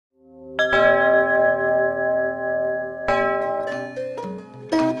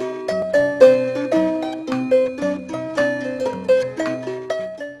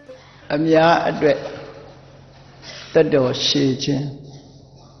အများအတွက်သက်တော်ရှည်ခြင်း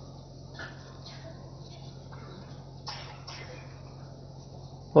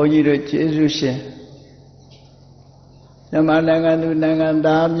ဘုန်းကြီးတို့ကျေးဇူးရှင်မြန်မာနိုင်ငံသူနိုင်ငံ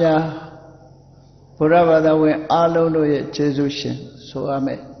သားများဘုရားဘာသာဝင်အားလုံးတို့ရဲ့ကျေးဇူးရှင်ဆိုရမ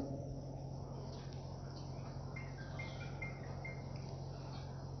ယ်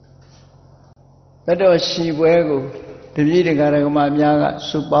သက်တော်ရှည်ပွဲကိုတပည့်တရားဓမ္မများက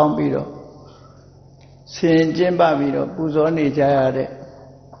စုပေါင်းပြီးတော့ဆင်ကျင်းပပြီးတော့ပူဇော်နေကြရတဲ့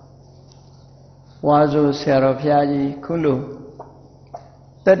ဝါဆိုဆရာတော်ဘုရားကြီးခုလို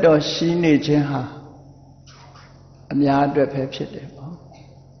သက်တော်ရှည်နေခြင်းဟာအများအတွက်ပဲဖြစ်တယ်ပေါ့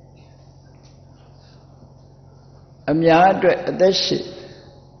အများအတွက်အသက်ရှည်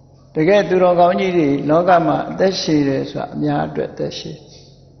တကယ်သူတော်ကောင်းကြီးတွေလောကမှာအသက်ရှည်တယ်ဆိုတာအများအတွက်အသက်ရှည်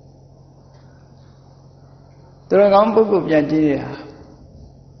သူတော်ကောင်းပုဂ္ဂိုလ်ပြန်ကြည့်ရတာ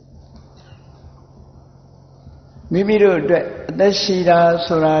မိမိတို့အတွက်အသက်ရှည်တာ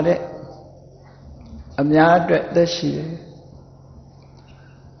ဆိုတာတဲ့အများအတွက်အသက်ရှည်တယ်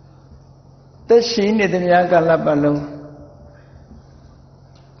သက်ရှည်နေတဲ့များကာလပတ်လုံး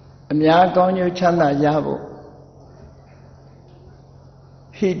အများကောင်းကျိုးချမ်းသာရဖို့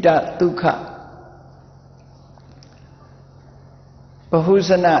ဟိတဒုက္ခဘဟုဇ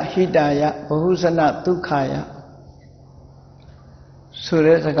နဟိတယဘဟုဇနဒုက္ခယဆို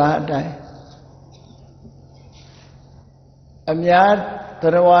တဲ့စကားအတိုင်းအများတ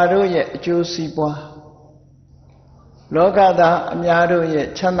ရားတို့ရဲ့အကျိုးစီးပွားလောကသားအများတို့ရဲ့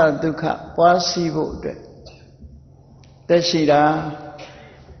ချမ်းသာဒုက္ခပွားစီးဖို့အတွက်သက်ရှိတာ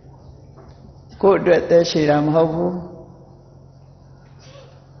ကိုယ့်အတွက်သက်ရှိတာမဟုတ်ဘူး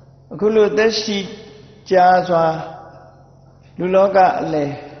အခုလိုသက်ရှိကြားစွာလူလောကအလ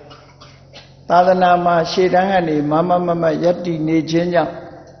ယ်သာသနာမှာရှေ့တန်းကနေမမယက်တည်နေခြင်းကြောင့်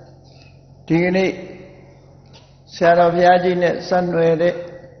ဒီကနေ့ဆရာတော်ဘုရားကြီးနဲ့ဆက်နွယ်တဲ့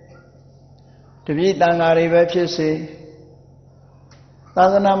တပည့်တန်ဃာတွေပဲဖြစ်စေသာ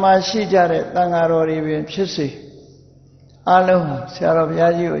သနာမှာရှိကြတဲ့တန်ဃာတော်တွေပဲဖြစ်စေအားလုံးဟာဆရာတော်ဘု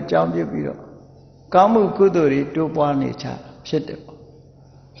ရားကြီးကိုအကြောင်းပြုပြီးတော့ကောင်းမှုကုသိုလ်တွေတိုးပွားနေကြဖြစ်တယ်ပေါ့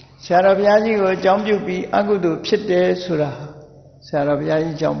ဆရာတော်ဘုရားကြီးကိုအကြောင်းပြုပြီးအကုသိုလ်ဖြစ်တယ်ဆိုတာဆရာတော်ဘုရား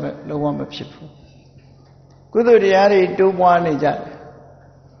ကြီးကြောင့်ပဲလုံးဝမဖြစ်ဘူးကုသိုလ်တရားတွေတိုးပွားနေကြတယ်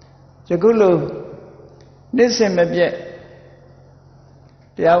ယခုလိုနှစ်စဉ်မပြတ်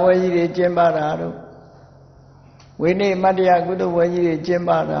တရားဝဲကြီးတွေကျင်းပတာတို့ဝိနည်းမတ္တရားကုသိုလ်ဝဲကြီးတွေကျင်း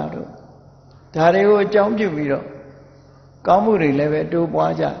ပတာတို့ဒါတွေကိုအကြောင်းပြုပြီးတော့ကောင်းမှုတွေလည်းပဲတိုး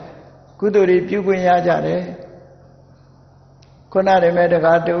ပွားကြတယ်ကုသိုလ်တွေပြုခွင့်ရကြတယ်ခုနတည်းမဲ့တ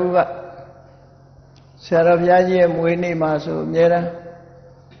ကားတူကဆရာတော်ဘုရားကြီးရဲ့မွေးနေ့မှာဆိုအများ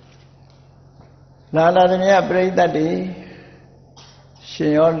အားလာသမျှပရိသတ်တွေရှ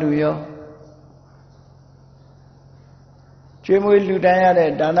င်ရောလူရောကျွေးမွေးလူတန်းရတဲ့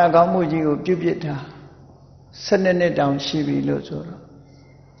ဒါနကောင်းမှုကြီးကိုပြုပြတာ12နှစ်တောင်ရှိပြီလို့ဆိုတော့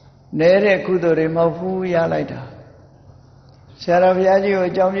နဲတဲ့ကုသိုလ်တွေမဟုတ်ဘူးရလိုက်တာဆရာတော်ဘုရားကြီးကို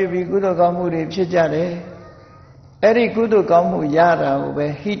အကြောင်းပြုပြီးကုသိုလ်ကောင်းမှုတွေဖြစ်ကြတယ်အဲ့ဒီကုသိုလ်ကောင်းမှုရတာကိုပဲ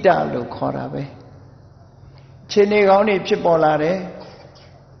ဟိတလို့ခေါ်တာပဲခြေနေကောင်းတွေဖြစ်ပေါ်လာတယ်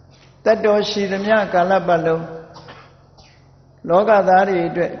တတ်တော်ရှိသမျှကာလပတ်လုံးလောကသားတွေ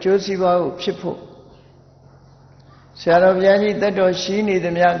အတွက်အကျိုးစီးပွားကိုဖြစ်ဖို့ဆရာတော်ဘုရားကြီးတတ်တော်ရှိနေသ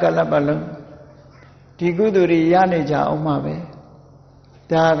မျှကာလပတ်လုံးဒီကုသိုလ်တွေရနေကြအောင်မှာပဲ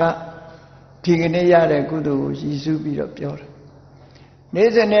ဒါကဒီကနေ့ရတဲ့ကုသိုလ်ကိုရည်စူးပြီးတော့ပြောတယ်နေ့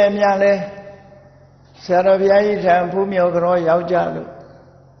စဉ်နဲ့အမျှလဲဆရာတော်ဘုရားကြီးထံဖူးမြော်ကြောရောက်ကြလို့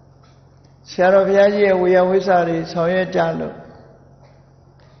ဆရာတော်ဘုရားကြီးရဲ့ဝေယဝိဆာတွေဆောင်ရွက်ကြလို့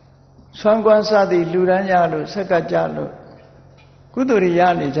ဆွမ်းကွမ်းစသည်လူရန်ကြလို့ဆက်ကကြလို့ကုသိုလ်တွေရ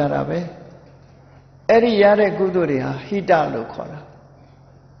နေကြတာပဲအဲ့ဒီရတဲ့ကုသိုလ်တွေဟာဟိတလို့ခေါ်တာ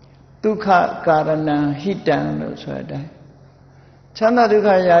ဒုက္ခကာရဏံဟိတံလို့ဆိုတဲ့အတိုင်းချမ်းသာဒုက္ခ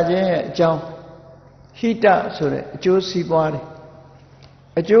ရခြင်းရဲ့အကြောင်းဟိတဆိုတဲ့အကျိုးစီးပွားတွေ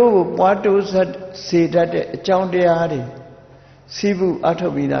အကျိုးကိုပွားတိုးစေတတ်တဲ့အကြောင်းတရားတွေစီးပူးအထု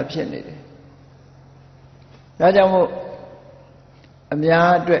တ်ပြီးသားဖြစ်နေတယ်ဒါကြောင့်မို့အများ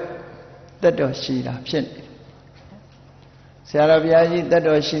အတွက်သက်တော်ရှိတာဖြစ်နေတယ်ဆရာတော်ဘုရားကြီးသက်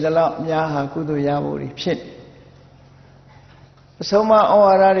တော်ရှိသလောက်အများဟာကုသိုလ်ရဖို့ဖြစ်နေအဆုံးမဩ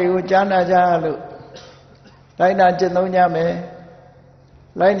ဝါဒတွေကိုကြားနာကြလို့လိုက်နာကျင့်သုံးကြမယ်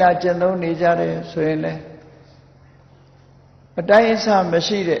လိုက်နာကျင့်သုံးနေကြတယ်ဆိုရင်လည်းအတိုင်းအဆမ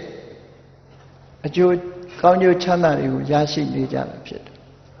ရှိတဲ့အကျိုးကောင်းကျိုးချမ်းသာတွေကိုရရှိနေကြတာဖြစ်တယ်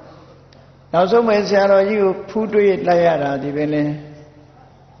နောက်ဆုံးပဲဆရာတော်ကြီးကိုဖူးတွေးလိုက်ရတာဒီပင်လင်း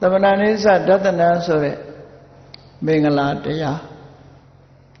သမဏနိစ္စဒသနံဆိုတဲ့မင်္ဂလာတရား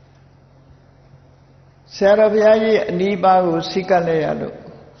ဆရာတော်ဘုရားကြီးအနိပါကိုစိကလဲရလို့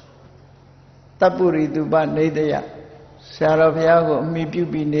တပ္ပုရိတုပနေတယဆရာတော်ဘုရားကိုအမိပြု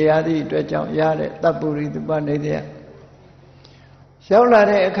ပြီးနေရသည့်အတွက်ကြောင့်ရတဲ့တပ္ပုရိတုပနေတယရောက်လာ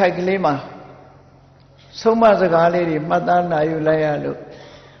တဲ့အခိုက်ကလေးမှာဆုံးမစကားလေးတွေမှတ်သားနိုင်ယူလိုက်ရလို့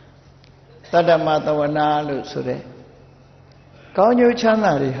တတ္တမသဝနာလို့ဆိုတဲ့ကောင်းကျိုးချမ်း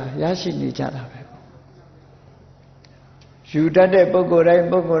သာတွေဟာရရှိနေကြတာပဲယူတတ်တဲ့ပုဂ္ဂိုလ်တိုင်း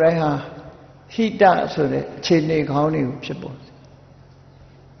ဟာဟိတဆိုတဲ့အခြေအနေကောင်းတွေကိုဖြစ်ပေါ်တယ်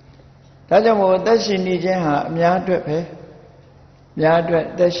ဒါကြောင့်မို့အသက်ရှင်နေခြင်းဟာအများအတွက်ပဲအများအတွက်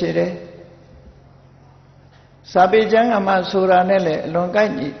အသက်ရှင်တယ်စာပေကျမ်းကမှဆိုတာနဲ့လည်းအလွန်ကို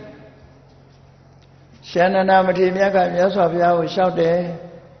က်ညီရှန္ဒနာမထေရမြတ်ကမြတ်စွာဘုရားကိုလျှောက်တယ်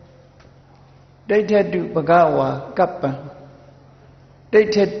ဒိဋ္ဌတုဘဂဝါကပ္ပံဒိဋ္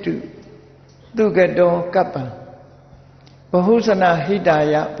ဌတုသူကတောကပ္ပံဘဟုဇနဟိတာ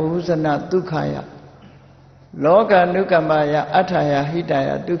ယဘဟုဇနဒုက္ခယလောကနုကမ္မယအဋ္ဌာယဟိတာယ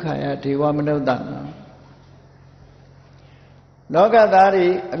ဒုက္ခယဒေဝမနုဿနာလောကသားတွေ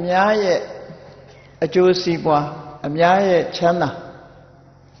အများရဲ့အကျိုးစီးပွားအများရဲ့ချမ်းသာ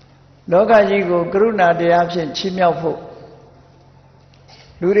လောကကြီးကိုကရုဏာတရားဖြင့်ချီးမြှောက်ဖို့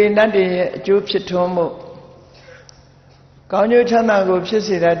လူတွေနတ်တွေရဲ့အကျိုးဖြစ်ထွန်းမှုကောင်းကျိုးချမ်းသာကိုဖြစ်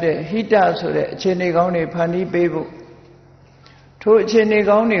စေတတ်တဲ့ဟိတဆိုတဲ့အခြေအနေကောင်းတွေဖန်တီးပေးဖို့ထိုအခြေအနေ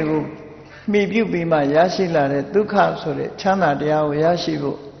ကောင်းတွေကိုမှီပြုပြီးမှရရှိလာတဲ့ဒုက္ခဆိုတဲ့ချမ်းသာတရားကိုရရှိ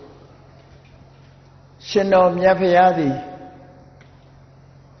ဖို့ရှင်တော်မြတ်ဖရာသည်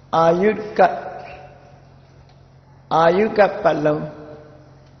အာယုကပတ်လုံး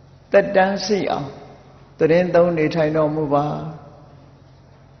တက်တန်းစီအောင်တရင်သုံးနေထိုင်တော်မူပါ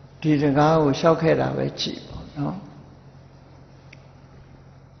ဒီစကားကိုလျှောက်ခဲ့တာပဲကြည့်ပေါ့နော်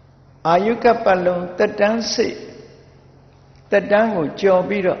အာယုကပတ်လုံးတက်တန်းစီတက်တန်းကိုကြော်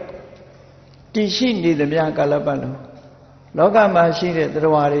ပြီးတော့တည်ရှိနေသမျှကာလပတ်လုံးလောကမှာရှိတဲ့သတ္တ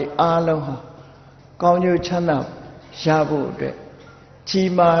ဝါတွေအားလုံးဟာကောင်းကျိုးချမ်းသာရဖို့အတွက်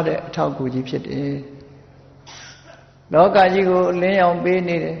ကြီးမားတဲ့အထောက်အကူကြီးဖြစ်တယ်လောကကြီးကိုအလင်းရောင်ပေး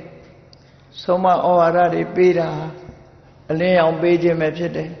နေတယ်ဆုံးမဩဝါဒတွေပေးတာအလင်းရောင်ပေးခြင်းပဲဖြ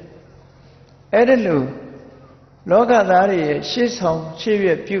စ်တယ်အဲ့ဒါလို့လောကသားတွေရဲ့ရှေ့ဆောင်ရှေ့ရွ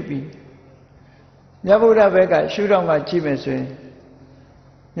က်ပြုပြီးမြတ်ဗုဒ္ဓဘက်ကရှုထောင့်ကကြည့်မယ်ဆိုရင်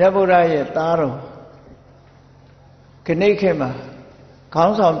မြတ်ဗုဒ္ဓရဲ့သားတော်ခဏိခေတ်မှာခေါ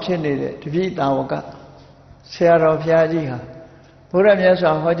င်းဆောင်ဖြစ်နေတဲ့တပည့်တာဝကဆရာတော်ဘုရားကြီးဟာဘုရားမြတ်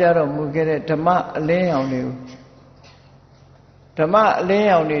စွာဟောကြားတော်မူခဲ့တဲ့ဓမ္မအလင်းရောင်တွေကိုဓမ္မအလင်း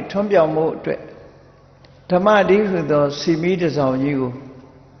ရောင်တွေထွန်းပြောင်မှုအတွက်ဓမ္မဒီဟုသောစီမီတစ်စောင်ကြီးကို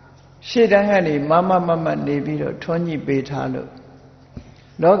ရှေ့တန်းကနေမမနေပြီးတော့ထွန်းညှိပေးထားလို့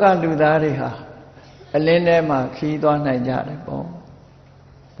လောကလူသားတွေဟာအလင်းထဲမှာခီးသွားနိုင်ကြတယ်ပေါ့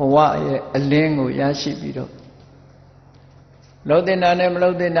ဘဝရဲ့အလင်းကိုရရှိပြီးတော့လုံးတင်တာနဲ့မ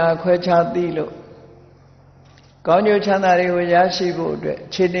လုံးတင်တာခွဲခြားသိလို့ကောင်းကျိုးချမ်းသာတွေကိုရရှိဖို့အတွက်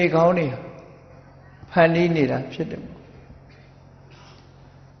ခြေနေကောင်းတွေဖန်တီးနေတာဖြစ်တယ်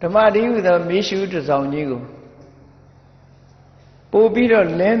ဓမ္မဒီဟုသောမိရှုတစ်စောင်ကြီးကိုပို့ပြီးတော့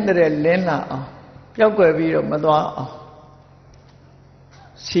လင်းတဲ့လင်းလာအောင်ပျောက်ကွယ်ပြီးတော့မသွားအောင်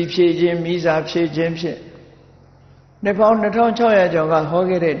စီဖြည့်ခြင်းမိစာဖြည့်ခြင်းဖြင့်နှစ်ပေါင်း2600ကျော်ကဟော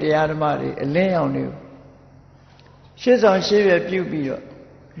ခဲ့တဲ့တရားဓမ္မတွေအလင်းရောင်တွေကိုရှေ့ဆောင်ရှေ့ရွယ်ပြုပြီးတော့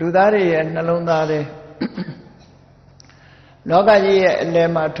လူသားတွေရဲ့နှလုံးသားတွေလောကကြီးရဲ့အလယ်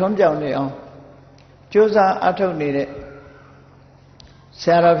မှာထွန်းပြောင်နေအောင်ကြိုးစားအထောက်နေတဲ့ဆ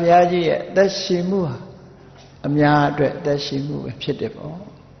ရာတော်ဘုရားကြီးရဲ့အသက်ရှင်မှုဟာအများအတွက်အသက်ရှင်မှုပဲဖြစ်တယ်ပေါ့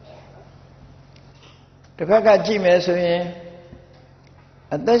တစ်ဖက်ကကြည့်မယ်ဆိုရင်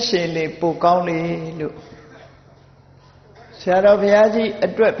အသက်ရှင်လေပိုကောင်းလေလို့ဆရာတော်ဘုရားကြီးအ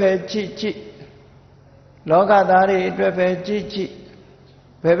တွက်ပဲကြည့်လောကသားတွေအတွက်ပဲကြည့်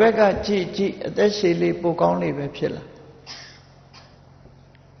ဘယ်ဘက်ကကြည့်အသက်ရှင်လေပိုကောင်းလေပဲဖြစ်လာ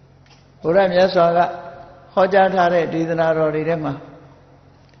ဘုရားမြတ်စွာကဟောကြားထားတဲ့ဒေသနာတော်တွေထဲမှာ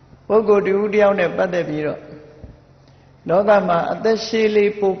ပုဂ္ဂိုလ်တူတယောက်နဲ့ပတ်သက်ပြီးတော့လောကမှာအသက်ရှင်လေ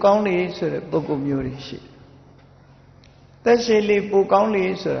ပိုကောင်းလေဆိုတဲ့ပုဂ္ဂိုလ်မျိုးတွေရှိတယ်။သက်ရှင်လေပိုကောင်းလေ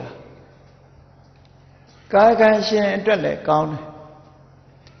ဆိုတာကာယကံရှင်အတွက်လည်းကောင်းတယ်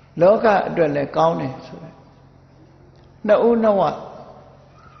။လောကအတွက်လည်းကောင်းတယ်ဆိုတဲ့နှစ်ဦးနှစ်ဝ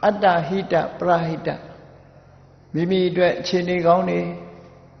အတ္တဟိတပရဟိတမိမိအတွက်ခြေနေကောင်းတွေ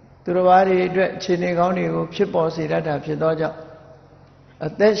သူတော်ဘာတွေအတွက်ခြေနေကောင်းတွေကိုဖြစ်ပေါ်စေတတ်တာဖြစ်သောကြောင့်အ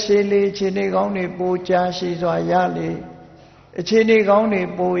သက်ရှည်လေခြေနေကောင်းတွေပိုကြာရှည်စွာရလေအခြေအနေကောင်းတွေ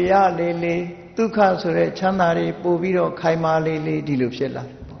ပိုရလေဒုက္ခဆိုတဲ့ချမ်းသာတွေပိုပြီးတော့ခိုင်မာလေဒီလိုဖြစ်လာတ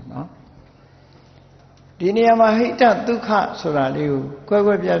ယ်ပေါ့နော်ဒီနေရာမှာဟိတဒုက္ခဆိုတာလေးကိုကွဲ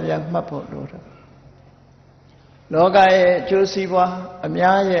ကွဲပြားပြားမှတ်ဖို့လိုတယ် လောကရဲ့အကျိုးစီးပွားအ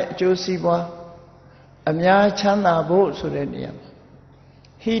များရဲ့အကျိုးစီးပွားအများချမ်းသာဖို့ဆိုတဲ့နေရာမှာ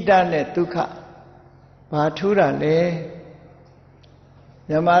ဟိတနဲ့ဒုက္ခဘာထူးတာလဲ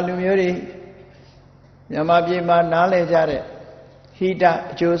မြန်မာလူမျိုးတွေမြန်မာပြည်မှာနားလည်ကြတဲ့ဟိတ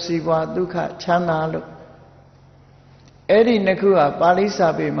အကျိုးစီးပွားဒုက္ခချမ်းသာလို့အဲ့ဒီနှစ်ခုဟာပါဠိစာ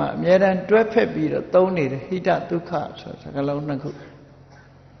ပေမှာအမြဲတမ်းတွဲဖက်ပြီးတော့သုံးနေတယ်ဟိတဒုက္ခဆိုတဲ့စကားလုံးနှစ်ခု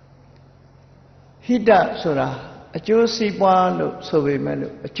ဟိတဆိုတာအကျိုးစီးပွားလို့ဆိုပေမဲ့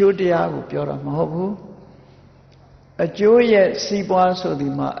လို့အကျိုးတရားကိုပြောတာမဟုတ်ဘူးအကျိုးရဲ့စီးပွားဆိုဒီ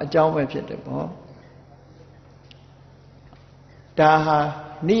မှာအကြောင်းပဲဖြစ်တယ်ပေါ့ဒါဟာ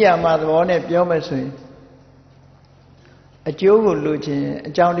နိယာမသဘောနဲ့ပြောမယ်ဆိုရင်အကျိုးကိုလိုချင်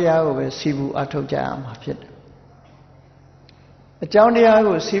အကြောင်းတရားကိုပဲစီးပူးအထောက်ကြရမှာဖြစ်တယ်အကြောင်းတရား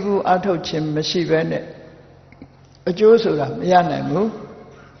ကိုစီးပူးအထောက်ခြင်းမရှိဘဲနဲ့အကျိုးဆိုတာမရနိုင်ဘူး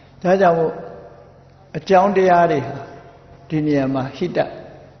ဒါကြောင့်မို့အကြောင်းတရားတွေဟာဒီနေရာမှာဟိတ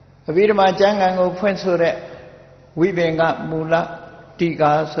အဘိဓမ္မာကျမ်းဂန်ကိုဖွင့်ဆိုတဲ့ဝိပင်ကမူလတိ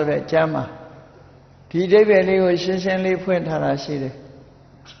ကာဆိုတဲ့ကျမ်းမှာဒီအဓိပ္ပာယ်လေးကိုရှင်းရှင်းလေးဖွင့်ထားတာရှိတယ်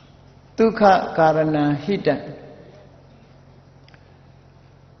ဒုက္ခကာရဏံဟိတံ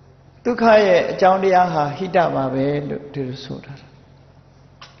ဒုက္ခရဲ့အကြောင်းတရားဟာဟိတပါပဲလို့ဒီလိုဆိုထားတာ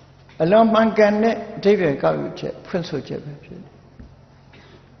အလွန်မှန်ကန်တဲ့အဓိပ္ပာယ်ကောက်ယူချက်ဖွင့်ဆိုချက်ပဲဖြစ်တယ်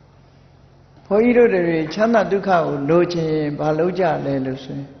ဘုန်းကြီးတို့တွေချမ်းသာဒုက္ခကိုလိုချင်ရင်ဘာလုပ်ကြလဲလို့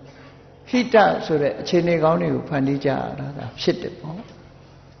ဆိုရင်ဟိတဆိုတဲ့အခြေအနေကောင်းတွေကိုဖန်တီးကြရတာဖြစ်တယ်ပေါ့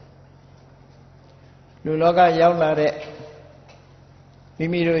လူလောကရောက်လာတဲ့မိ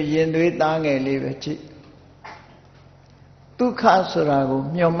မိတို့ရင်သွေးသားငယ်လေးပဲကြည့်ဒုက္ခဆိုတာကို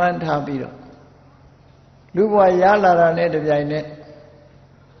မျှော်မှန်းထားပြီးတော့လူဘဝရလာတာနဲ့တပြိုင်နက်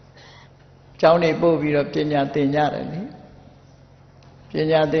ကျောင်းနေပို့ပြီးတော့ပညာသင်ကြတယ်လေပ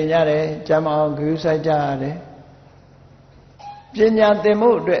ညာသင်ကြတယ်ကျမ်းမာအောင်ဂရုစိုက်ကြရတယ်ပညာသင်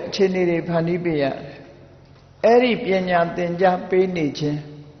ဖို့အတွက်အခြေအနေတွေဖန်တီးပေးရတယ်အဲ့ဒီပညာသင်ကြားပေးနေခြင်း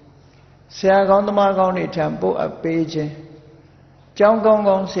ဆရာကောင်းသမားကောင်းတွေထံပို့အပ်ပေးခြင်းကျောင်းကောင်း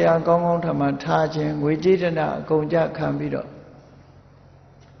ကောင်းဆရာကောင်းကောင်းထံမှာထားခြင်းငွေကြေးဒဏအကုန်ကြခံပြီးတော့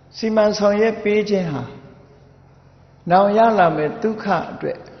စီမံဆောင်ရွက်ပေးခြင်းဟာနောင်ရလာမယ့်ဒုက္ခအတွ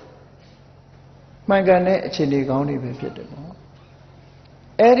က်မှန်ကန်တဲ့အခြေအနေကောင်းတွေပဲဖြစ်တယ်ပေါ့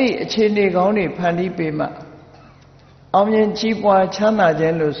အဲ့ဒီအခြေအနေကောင်းတွေဖန်တီးပေးမှအောင်မြင်ကြီးပွားချမ်းသာခြ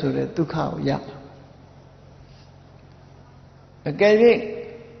င်းလို့ဆိုတဲ့ဒုက္ခကိုရအကယ်၍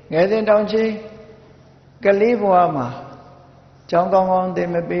ငယ်စဉ်တောင်ချင်းကလေးဘဝမှာကျောင်းကောင်းကောင်းသင်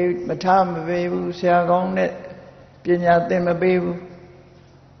မပေးမထားမပေးဘူးဆရာကောင်းနဲ့ပညာသင်မပေးဘူး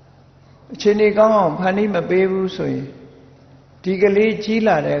အခြေအနေကောင်းအောင်ဖန်တီးမပေးဘူးဆိုရင်ဒီကလေးကြီး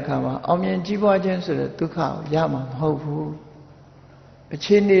လာတဲ့အခါမှာအောင်မြင်ကြီးပွားခြင်းဆိုတဲ့ဒုက္ခကိုရမှာမဟုတ်ဘူးအ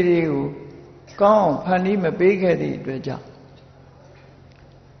ခြေအနေတွေကိုကောင်းအောင်ဖန်တီးမပေးခဲ့သည့်အတွက်ကြောင့်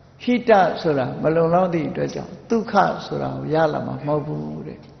ဟိတဆိုတာမလုံလောက်သည့်အတွက်ကြောင့်ဒုက္ခဆိုတာကိုရလာမှာမဟုတ်ဘူး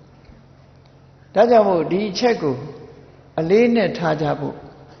တဲ့ဒါကြောင့်မို့ဒီအချက်ကိုအလေးနဲ့ထားကြဖို့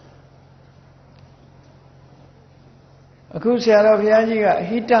အခုဆရာတော်ဘုရားကြီးက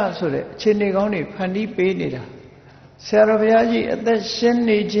ဟိတဆိုတဲ့အခြေအနေကောင်းတွေဖန်တီးပေးနေတာဆရာတော်ဘုရားကြီးအသက်ရှင်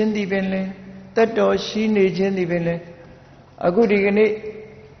နေခြင်းသည်ပင်လဲသက်တော်ရှိနေခြင်းသည်ပင်လဲအခုဒီကနေ့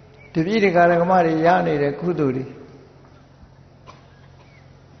တပည့်တရားဓမ္မတွေရနေတဲ့ကုသိုလ်တွေ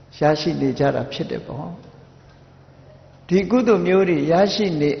ရရှိနေကြတာဖြစ်တယ်ပေါ့ဒီကုသိုလ်မျိုးတွေရရှိ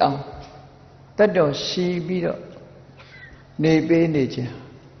နေအောင်သက်တော်ရှိပြီးတော့နေပေးနေခြင်း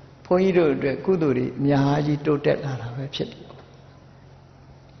ဘုန်းကြီးတို့အတွက်ကုသိုလ်တွေအများကြီးတိုးတက်လာတာပဲဖြစ်တယ်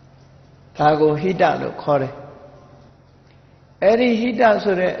ဒါကိုဟိတလို့ခေါ်တယ်အဲ့ဒီဟိတ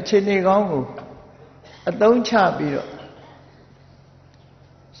ဆိုတဲ့အခြေအနေကောင်းကိုအသုံးချပြီးတော့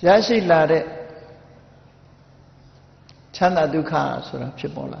ရရှိလာတဲ့ချမ်းသာဒုက္ခဆိုတာဖြ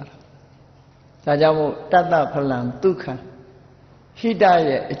စ်ပေါ်လာတာဒါကြောင့်မို့တတ္တဖလံဒုက္ခဟိတ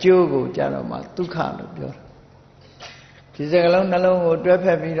ရဲ့အကျိုးကိုကြတော့မှဒုက္ခလို့ပြောတာဒီစကားလုံးနှလုံးကိုတွဲဖ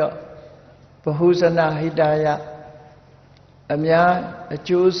က်ပြီးတော့ဘဟုဇနဟိတယအများအ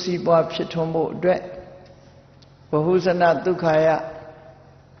ကျိုးစီးပွားဖြစ်ထွန်းဖို့အတွက်ဘဟုဇနဒုက္ခယ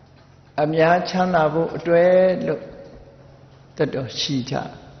အများချမ်းသာဖို့အတွက်လို့တတ်တော်ရှိကြ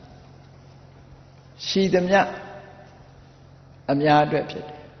ရှိသမျှအများအတွက်ဖြစ်တ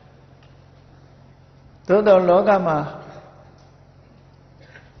ယ်သို့တော်လောကမှာ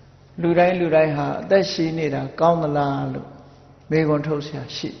လူတိုင်းဟာအသက်ရှိနေတာကောင်းသလားလို့မေးခွန်းထုတ်เสีย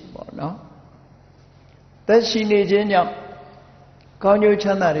ရှိပေါ့နော်သက်ရှိနေခြင်းကြောင့်ကောင်းကျိုးချ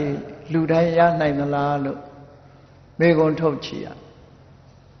မ်းသာတွေလူတိုင်းရနိုင်သလားလို့မေးခွန်းထုတ်ချီရ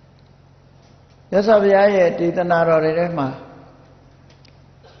မြတ်စွာဘုရားရဲ့ဒေသနာတော်တွေထဲမှာ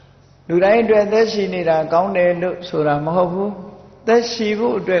လူ လူတိုင်းအတွက်သက်ရှိနေတာကောင်းတယ်လို့ဆိုတာမဟုတ်ဘူးသက်ရှိ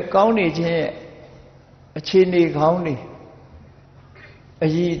ဖို့အတွက်ကောင်းနေခြင်းရဲ့အခြေအနေကောင်းနေအ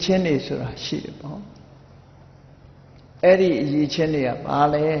ရည်ချင်းတွေဆိုတာရှိတယ်ပေါ့အဲ့ဒီအရည်ချင်းတွေကဘာ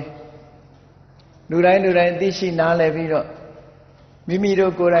လဲလူတိုင်းသိရှိနားလည်ပြီးတော့မိမိ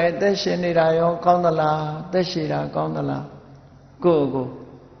တို့ကိုယ်တိုင်သက်ရှင်နေတာရောကောင်းသလားသက်ရှိတာကောင်းသလားကိုယ့်ကို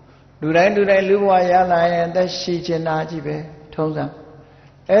လူတိုင်းလူဘဝရလာရင်သက်ရှိခြင်းနာကြီးပဲထုံးစံ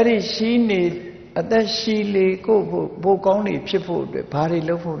အဲ့ဒီရှိနေအသက်ရှိလေကိုယ့်ဖို့ဘိုးကောင်းနေဖြစ်ဖို့အတွက်ဘာတွေ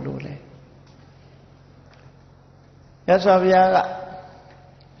လုပ်ဖို့လိုလဲရသော်ဘုရားက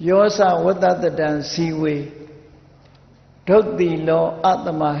ယောသဝတ္တတတံဇီဝေဒုတ်တိလောအတ္တ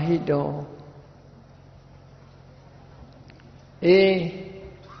မဟိတော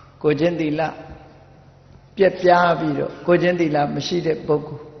ကိုချင်းသီလပြက်ပြားပြီးတော့ကိုချင်းသီလမရှိတဲ့ပုဂ္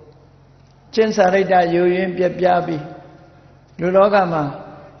ဂိုလ်ကျင့်စာရိတ္တယူရင်းပြက်ပြားပြီးလူလောကမှာ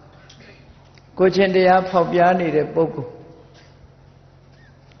ကိုချင်းတရားဖောက်ပြားနေတဲ့ပုဂ္ဂိုလ်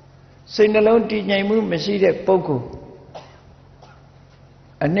စိတ်နှလုံးတည်ငြိမ်မှုမရှိတဲ့ပုဂ္ဂိုလ်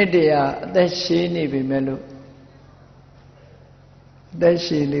အနှစ်တရာအသက်ရှည်နေပြီမဲ့လို့အသက်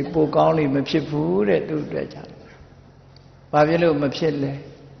ရှည်လေးပိုကောင်းလေးမဖြစ်ဘူးတဲ့သူအတွက်ကြောင့်ဘာဖြစ်လို့မဖြစ်လဲ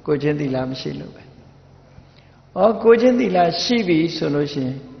ကိုချင်းသီလမရှိလို့ပဲကိုချင်းသီလရှိပြီဆိုလို့ရှိရ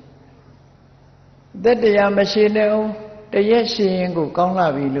င်သက်တရားမရှိနေအောင်တရက်ရှိရင်ကိုကောင်းလာ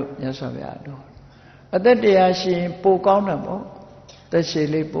ပြီလို့မြတ်စွာဘုရားတော်အသက်တရားရှိရင်ပိုကောင်းတယ်ပေါ့သက်ရှိ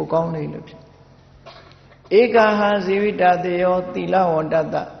လေးပိုကောင်းလေးလို့ဖြစ်ဧကဟံဇီဝိတတေယောသီလဝန္တ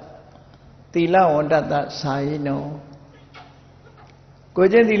တသီလဝန္တတစာယိနောကို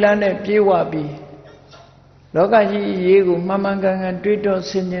ချင်းသီလနဲ့ပြေဝပြီးလောကကြီးရေးကိုမှန်မှန်ကန်ကန်တွေးတော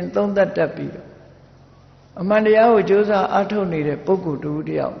ဆင်ခြင်သုံးသပ်တတ်ပြီးတော့အမှန်တရားကိုကြိုးစားအားထုတ်နေတဲ့ပုဂ္ဂိုလ်တူတ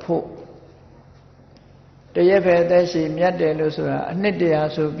ယောက်ဖို့တရက်ပဲသက်ရှိမြတ်တယ်လို့ဆိုတာအနှစ်တရာ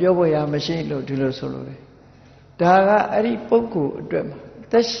ဆိုပြောဖို့ရမရှိလို့ဒီလိုဆိုလို့လေဒါကအဲ့ဒီပုဂ္ဂိုလ်အတွက်မှာ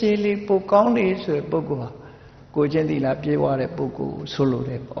သက်ရှိလေးပိုကောင်းလေးဆိုတဲ့ပုဂ္ဂိုလ်ဟာကိုချင်းသီလပြေဝတဲ့ပုဂ္ဂိုလ်ကိုဆိုလို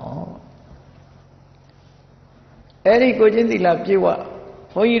တယ်ပေါ့အဲ့ဒီကိုချင်းသီလပြေဝ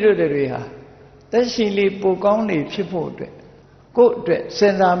ဘုန်းကြီးတို့တွေဟာသက်ရှိလေးပိုကောင်းနေဖြစ်ဖို့အတွက်ကိုယ့်အတွက်စ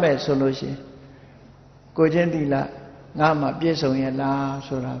ဉ်းစားမဲ့ဆိုလို့ရှိရင်ကိုချင်းသီလငါမှပြည့်စုံရဲ့လား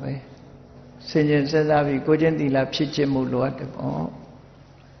ဆိုတာပဲဆင်ခြင်စဉ်းစားပြီးကိုချင်းသီလဖြစ်ခြင်းမှုလိုအပ်တယ်ပေါ့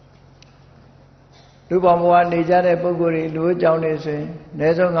လူပေါင်းဘဝနေကြတဲ့ပုဂ္ဂိုလ်တွေလူအကြောင်းနေဆိုရင်အန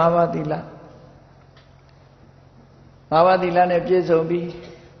ည်းဆုံး၅ပါးသီလ၅ပါးသီလနဲ့ပြည့်စုံပြီး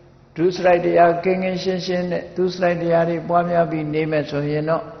ဒုစရိုက်တရားကင်းရှင်းနဲ့ဒုစရိုက်တရားတွေပွားများပြီးနေမဲ့ဆိုရင်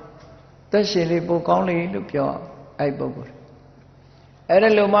တော့သက်ရှင်လေးပိုကောင်းလေလို့ပြောအဲ့ပုဂ္ဂိုလ်အဲ့ဒါ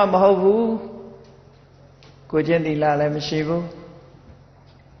လို့မှမဟုတ်ဘူးကိုချင်းသီလလည်းမရှိဘူး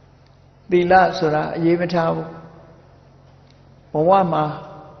သီလဆိုတာအရေးမထားဘူးဘဝမှာ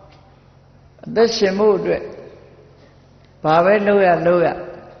အသက်ရှင်မှုအတွက်ဘာပဲလုပ်ရ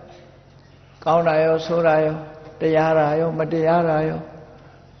ကောင်းတာရောဆိုးတာရောတရားတာရောမတရားတာရော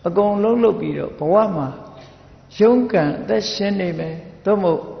အကုန်လုံးလုပ်ပြီးတော့ဘဝမှာရုန်းကန်အသက်ရှင်နေမယ်သို့မ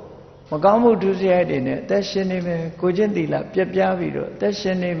ဟုတ်မကောင်းမှုဒုစရိုက်တွေနဲ့အသက်ရှင်နေမယ်ကိုချင်းသီလပြက်ပြားပြီးတော့အသက်ရှ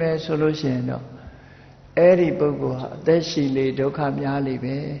င်နေမယ်ဆိုလို့ရှိရင်တော့အဲ့ဒီပုဂ္ဂိုလ်ဟာအသက်ရှိလေဒုက္ခများလေ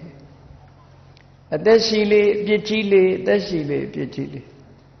ပဲအသက်ရှိလေအပြစ်ကြီးလေအသက်ရှိလေအပြစ်ကြီးလေ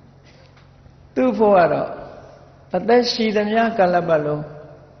သူ့ဖို့ကတော့အသက်ရှိသမျှကာလပတ်လုံး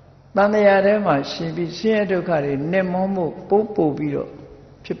တန်ត្រာထဲမှာရှင်ပြီးဆင်းရဲဒုက္ခတွေနှမွန်းမှုပို့ပြီးတော့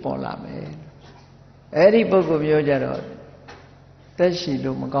ဖြစ်ပေါ်လာမယ်အဲ့ဒီပုဂ္ဂိုလ်မျိုးကြတော့သက်ရှိ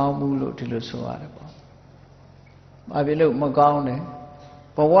လို့မကောင်းဘူးလို့ဒီလိုဆိုရတယ်ပေါ့။ဘာဖြစ်လို့မကောင်းလဲ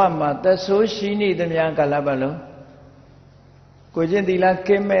ဘဝမှာသက်ဆိုးရှိနေသမျှကာလပတ်လုံးကိုချင်းသီလက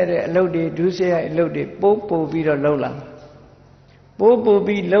င်းမဲ့တဲ့အလုပ်တွေဒုစရိုက်အလုပ်တွေပို့ပြီးတော့လှုပ်လာပို့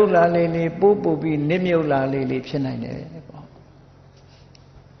ပြီးလှုပ်လာလေပို့ပြီးနစ်မြုပ်လာလေဖြစ်နိုင်တယ်ပေါ့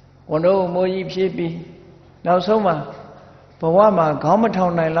ဝန်တို့မိုးကြီးဖြစ်ပြီးနောက်ဆုံးမှာဘဝမှာခေါင်းမထော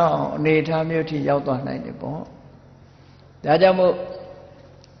င်နိုင်လောက်အောင်အနေအထားမျိုးထိရောက်သွားနိုင်တယ်ပေါ့ဒါကြောင့်မို့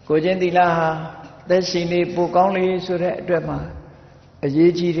ကိုချင်းသီလဟာသက်ရှိလေးပိုကောင်းလေးဆိုတဲ့အတွက်မှာအ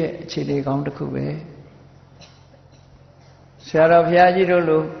ရေးကြီးတဲ့အခြေအနေကောင်းတစ်ခုပဲဆရာတော်ဘုရားကြီးတို့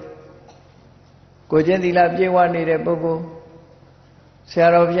လိုကိုချင်းသီလပြေဝနေတဲ့ပုဂ္ဂိုလ်ဆရာ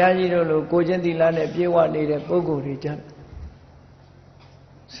တော်ဘုရားကြီးတို့လိုကိုချင်းသီလနဲ့ပြေဝနေတဲ့ပုဂ္ဂိုလ်တွေကြတယ်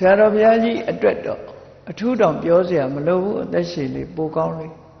ဆရာတော်ဘုရားကြီးအတွက်တော့အထူးတောင်ပြောเสียမလိုဘူးအသက်ရှင်လေးပိုကောင်း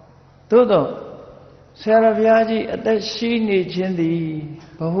လေးသို့တော့ဆရာတော်ဘုရားကြီးအသက်ရှိနေခြင်းသည်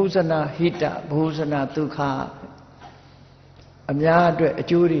ဘဟုဇနာဟိတဘဟုဇနာဒုက္ခအများအတွက်အ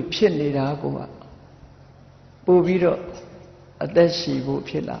ကျိုးတွေဖြစ်နေတာကိုပို့ပြီးတော့အသက်ရှိဖို့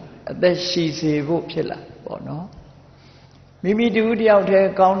ဖြစ်လာအသက်ရှိစေဖို့ဖြစ်လာပေါ့နော် မိမိတူတယောက်တည်း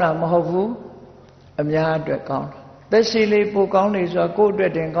ကောင်းတာမဟုတ်ဘူးအများအတွက်ကောင်းတာသက်ရှိလေးပိုကောင်းနေဆိုတာကိုယ့်အတွ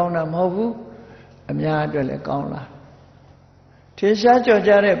က်တင်ကောင်းတာမဟုတ်ဘူးအများအတွက်လည်းကောင်းလာထင်ရှားကြော်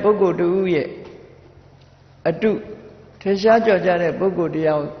ကြတဲ့ပုဂ္ဂိုလ်တူရဲ့အတုထင်ရှားကြော်ကြတဲ့ပုဂ္ဂိုလ်တ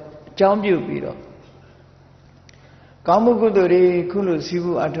ရားအကြောင်းပြုပြီးတော့ကောင်းမှုကုသိုလ်တွေခုလိုစီး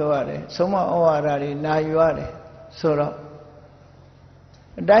ပူအထောက်ရတယ်ဆုံးမဩဝါဒတွေနာယူရတယ်ဆိုတော့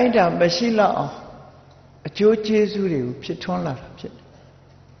အတိုင်းအတာမရှိတော့အောင်အကျိုးကျေးဇူးတွေကိုဖြစ်ထွန်းလာတာဖြစ်တယ်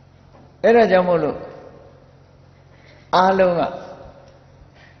အဲ့ဒါကြောင့်မို့လို့အားလုံးက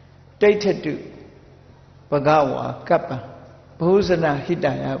တိဋ္ဌတုဘဂဝါကပ္ပံဘုဇနာဟိတ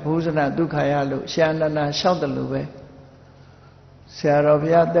ယဘုဇနာဒုက္ခယလို့ရှာနနာလျှောက်တယ်လို့ပဲဆရာတော်ဘု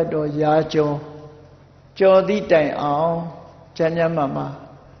ရားတက်တော်ရာကျော်သည့်တိုင်အောင်ကျမ်းမ်းမှာ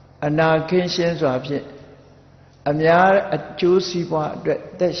အနာခင်းရှင်းစွာဖြင့်အများအကျိုးစီးပွားအတွက်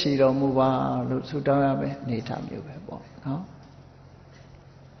သက်ရှိတော်မူပါလို့ဆုတောင်းရမယ်အနေထားမျိုးပဲပေါ့နော်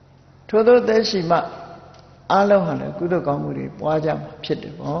ထို့သောသက်ရှိမှအားလုံးဟာလည်းကုသိုလ်ကောင်းမှုတွေပွားကြမှာဖြစ်တ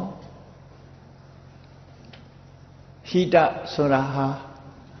ယ်ပေါ့ဟိတဆိုတာဟာ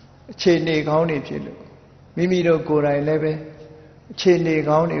အခြေအနေကောင်းတွေဖြစ်လို့မိမိတို့ကိုယ်တိုင်လည်းပဲအခြေအနေ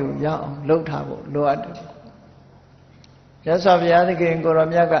ကောင်းတွေကိုရအောင်လုပ်ထားဖို့လိုအပ်တယ်ရသော်ဘုရားသခင်ကိုရော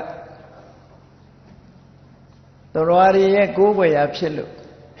မြတ်ကသရဝရီရဲ့ကိုးကွယ်ရာဖြစ်လို့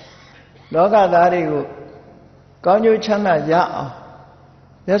လောကသားတွေကိုကောင်းကျိုးချမ်းသာရအောင်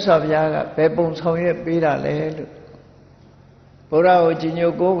ရသော်ဘုရားကဘယ်ပုံဆောင်ရွက်ပေးတာလဲလို့ဘုရားကိုကြည်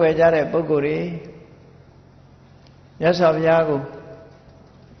ညိုကိုးကွယ်ကြတဲ့ပုဂ္ဂိုလ်တွေရသော်ဘုရားကို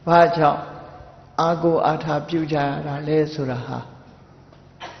ဘာကြောင့်အာကိုအာထာပြုကြရတာလဲဆိုတာဟာ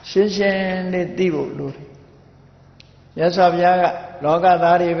ရှင်းရှင်းလေးသိဖို့လိုတယ်ရသော်ဘုရားကလောက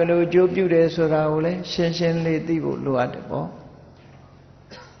သားတွေဘယ်လိုအကျိုးပြုတယ်ဆိုတာကိုလည်းရှင်းရှင်းလေးသိဖို့လိုအပ်တယ်ပေါ့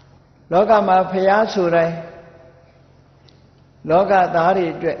လောကမှာဘုရားဆိုတိုင်းလောကသားတွေ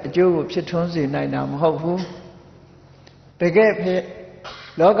အတွက်အကျိုးကိုဖြစ်ထွန်းစေနိုင်တာမဟုတ်ဘူးတကယ်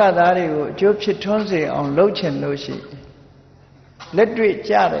လောကသားတွေကိုအကျိုးဖြစ်ထွန်းစေအောင်လုပ်ချင်လို့ရှိလက်တွေ့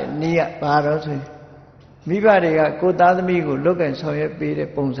ကြတဲ့နည်းကဘာတော့ဆိုရင်မိဘတွေကကိုယ်သားသမီးကိုလုတ်ကင်ဆောင်ရွက်ပေးတဲ့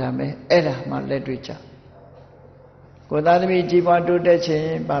ပုံစံပဲအဲ့ဒါမှလက်တွေ့ကြကိုယ်သားသမီးကြီးပွားတိုးတက်ခြင်း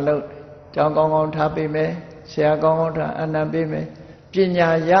ဘာလို့ကျောင်းကောင်းကောင်းထားပေးမယ်ဆရာကောင်းကောင်းထားအနံပေးမယ်ပညာ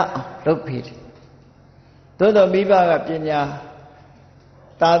ရအောင်လုပ်ပေးတယ်သို့တော်မိဘကပညာ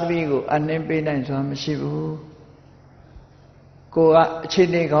သားသမီးကိုအနှင်းပေးနိုင်စွာမရှိဘူးကိုကအခြေ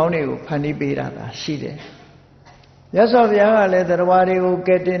အနေကောင်းတွေကိုဖန်တီးပေးတာသာရှိတယ်မြတ်စွာဘုရားကလည်းတရားတွေကို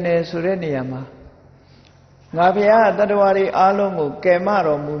ကဲတင်တယ်ဆိုတဲ့နေရာမှာငါဘုရားကတရားတွေအားလုံးကိုကယ်မ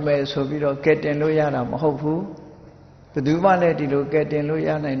တော်မူမယ်ဆိုပြီးတော့ကဲတင်လို့ရတာမဟုတ်ဘူးဘယ်သူမှလည်းဒီလိုကဲတင်လို့ရ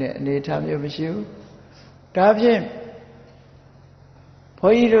နိုင်တဲ့အနေအထားမျိုးမရှိဘူးဒါဖြင့်ဘု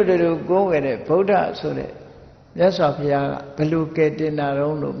န်းကြီးတို့တို့ကိုးဝယ်တဲ့ဗုဒ္ဓဆိုတဲ့မြတ်စွာဘုရားကဘယ်လိုကဲတင်တာ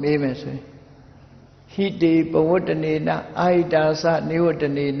တုံးလို့မေးမယ်ဆိုရင်ဟိတေပဝတ္တနေနအာဟိတာသနေဝတ္တ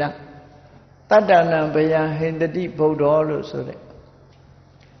နေနတတ္တနံဘယံဟိန္တတိဗုဒ္ဓောလို့ဆိုတဲ့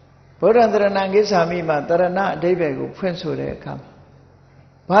ဗုဒ္ဓံတရဏံကိစ္ဆာမိမှာတရဏအဓိပ္ပာယ်ကိုဖွင့်ဆိုတဲ့အခါမှာ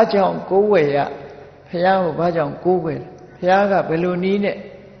ဘာကြောင့်ကိုးဝယ်ရဘုရားကိုဘာကြောင့်ကိုးဝယ်ဘုရားကဘယ်လိုနည်းနဲ့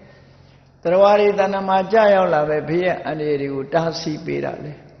တရားဝရီတဏ္ဍမှာကြာရောက်လာပဲဘေးရဲ့အန္တရာယ်တွေကိုတားဆီးပေးတာ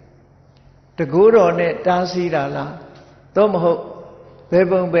လေတကူတော်နဲ့တားဆီးတာလားသို့မဟုတ်ဘယ်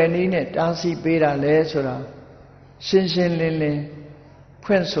ပုံဘယ်နည်းနဲ့တားဆီးပေးတာလဲဆိုတာရှင်းရှင်းလင်းလင်း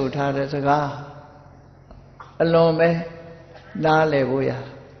ဖွင့်ဆိုထားတဲ့စကားအလွန်ပဲနားလည်ဖို့ရ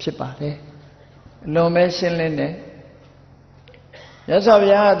ဖြစ်ပါတယ်အလွန်ပဲရှင်းလင်းတယ်မြတ်စွာဘု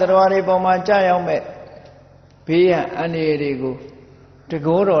ရားကတရားဝရီပုံမှာကြာရောက်မဲ့ဘေးရန်အန္တရာယ်တွေကိုတ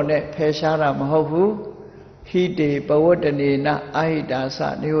ကိုးတော်နဲ့ဖယ်ရှားတာမဟုတ်ဘူးဟိတေပဝတ္တနေနအာဟိတာသ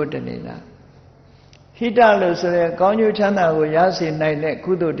နေဝတ္တနေနဟိတလို့ဆိုရဲကောင်းကျိုးချမ်းသာကိုရစေနိုင်တဲ့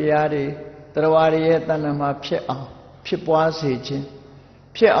ကုသိုလ်တရားတွေတရားဝါရဲ့တဏ္ဍာမှာဖြစ်အောင်ဖြစ်ပွားစေခြင်း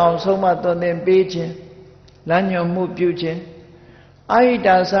ဖြစ်အောင်ဆုံးမသွန်သင်ပေးခြင်းလမ်းညွှန်မှုပြုခြင်းအာဟိ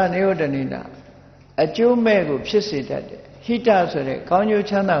တာသနေဝတ္တနေနအကျိုးမဲ့ကိုဖြစ်စေတတ်တယ်ဟိတဆိုရဲကောင်းကျိုး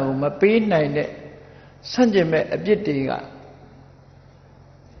ချမ်းသာကိုမပေးနိုင်တဲ့ဆန့်ကျင်မဲ့အပြစ်တွေက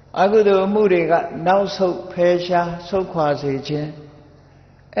အကုသိုလ်အမှုတွေကနောက်ဆုတ်ဖယ်ရှားဆုတ်ခွာစေခြင်း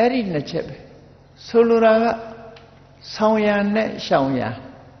အဲ့ဒီနှစ်ချက်ပဲဆိုလိုတာကဆောင်ရံနဲ့ရှောင်ရံ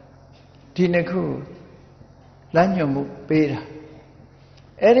ဒီနှစ်ခုလမ်းညွှန်မှုပေးတာ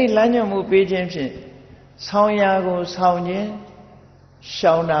အဲ့ဒီလမ်းညွှန်မှုပေးခြင်းဖြင့်ဆောင်ရံကိုဆောင်ခြင်း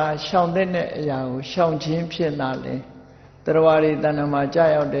ရှောင်တာရှောင်တဲ့အရာကိုရှောင်ခြင်းဖြစ်လာလေတရားဝါရီတဏ္ဍာမှာကြာ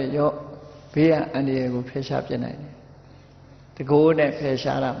ရောက်တဲ့ရောဘေးရန်အန္တရာယ်ကိုဖယ်ရှားပြနိုင်တယ်တကိုးနဲ့ဖယ်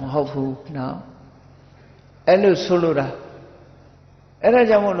ရှားတာမဟုတ်ဘူးနော်အဲ့လိုဆိုလိုတာအဲ့ဒါ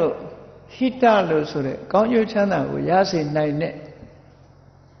ကြောင့်မို့လို့ဟ ဟိတလို့ဆိုတဲ့ကောင်းကျိုးချမ်းသာကိုရစေနိုင်တဲ့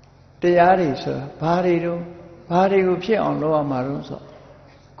တရားတွေဆိုတာဘာတွေတော့ဘာတွေကိုဖြစ်အောင်လုပ်ရမှာတော့ဆို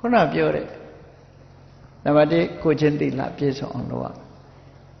ခုနပြောတဲ့နံပါတ်1ကိုချင်းသီလပြည့်စုံအောင်လုပ်ရမယ်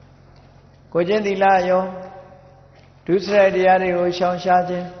ကိုချင်းသီလရောဒုစရိုက်တရားတွေကိုရှောင်ရှား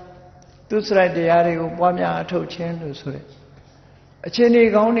ခြင်းသူစရိုက်တရားတွေကိုပွားများအထောက်ခြင်းလို့ဆိုတဲ့အခြေအနေ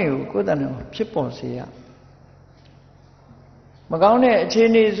ကောင်းတွေကိုကိုယ်တဏ္ဍာဖြစ်ပေါ်စေရမကောင်းတဲ့အခြေ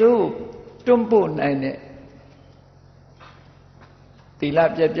အနေဆိုတွန်းပို့နိုင်တဲ့သီလ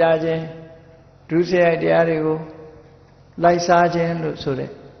ပြပြခြင်းဒုစရိုက်တရားတွေကိုလိုက်စားခြင်းလို့ဆိုတဲ့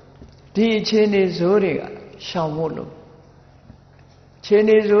ဒီအခြေအနေဆိုတွေကရှောင်ဖို့လို့အခြေအ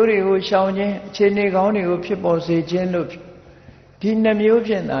နေဆိုတွေကိုရှောင်ခြင်းအခြေအနေကောင်းတွေကိုဖြစ်ပေါ်စေခြင်းလို့ဒီနှမျိုး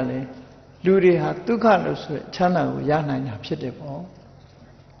ဖြင့်သာလေလူတွေဟာဒုက္ခလို့ဆိုတဲ့ချမ်းသာကိုရနိုင်တာဖြစ်တယ်ပေါ့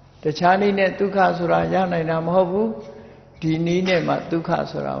တခြားနည်းနဲ့ဒုက္ခဆိုတာရနိုင်တာမဟုတ်ဘူးဒီနည်းနဲ့မှဒုက္ခ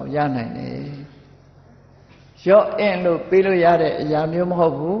ဆိုတာကိုရနိုင်တယ်ရော့အင်းလို့ပြေးလို့ရတဲ့အရာမျိုးမဟု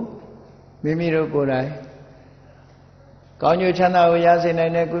တ်ဘူးမိမိတို့ကိုယ်တိုင်ကောင်းကျိုးချမ်းသာကိုရစေနို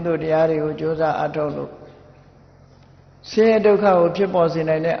င်တဲ့ကုသိုလ်တရားတွေကိုကြိုးစားအထောက်လို့ဆင်းရဲဒုက္ခကိုဖြစ်ပေါ်စေ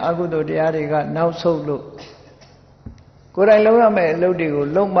နိုင်တဲ့အကုသိုလ်တရားတွေကနောက်ဆုတ်လို့ကိုယ်တိုင်လုပ်ရမယ့်အလုပ်တွေကို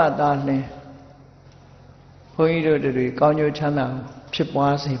လုံးမသားလင်းဘုန်းကြီးတို့တွေကောင်းကျိုးချမ်းသာကိုဖြစ်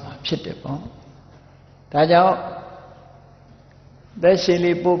ပွားစေမှာဖြစ်တယ်ပေါ့ဒါကြောင့်သက်ရှင်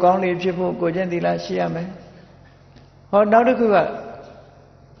လေးပိုကောင်းလေးဖြစ်ဖို့ကိုကျင့်သီလရှိရမယ်ဟောနောက်တစ်ခုက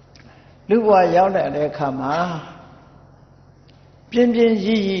လူဘဝရောက်တဲ့အခါမှာပြင်းပြင်းရ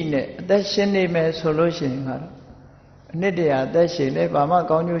ည်ရည်နဲ့အသက်ရှင်နေမယ်ဆိုလို့ရှိရင်ကတော့အနှစ်တရာအသက်ရှင်လဲဘာမှ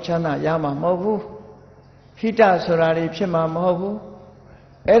ကောင်းကျိုးချမ်းသာရမှာမဟုတ်ဘူးဟိတဆိုတာတွေဖြစ်မှာမဟုတ်ဘူး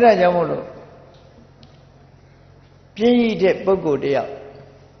အဲ့ဒါကြောင့်မို့လို့ပြင်းရည်တဲ့ပုဂ္ဂိုလ်တယောက်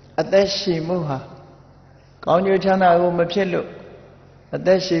အသက်ရှင်မှုဟာကောင်းကျိုးချမ်းသာကိုမဖြစ်လို့အသ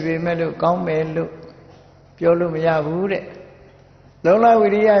က်ရှင်ပေမဲ့လို့ကောင်းမယ်လို့ပြောလို့မရဘူးတဲ့လုံလဝိ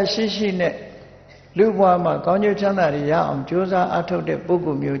ရိယရှိရှိနဲ့လူဘဝမှာကောင်းကျိုးချမ်းသာတွေရအောင်ကြိုးစားအထောက်တဲ့ပုဂ္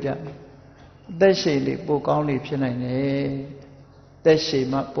ဂိုလ်မျိုးကြအသက်ရှင်လေးပိုကောင်းလေးဖြစ်နိုင်တယ်အသက်ရှင်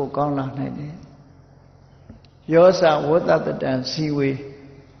မှပိုကောင်းလာနိုင်တယ်ယောသဝတ္တတံဇီဝေ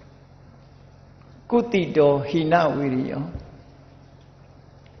ကုတိတောဟိနဝိရိယော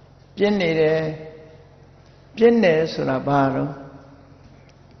ပြင်းနေတယ်ပြင်းတယ်ဆိုတာဘာတော့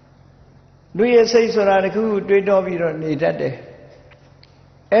လူရဲ့စိတ်ဆိုတာတခုတွေးတောပြီးတော့နေတတ်တယ်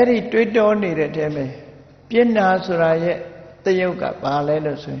အဲ့ဒီတွေးတောနေတဲ့တဲမှာပြင်းနာဆိုတာရဲ့တယုတ်ကဘာလဲ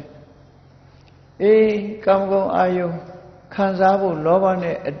လို့ဆိုရင်အေးကောင်းကောင်းအာယုခံစားဖို့လောဘ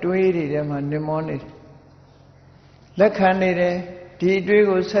နဲ့အတွေးတွေထဲမှာနှမောနေတယ်လက်ခံနေတယ်ဒီအတွေး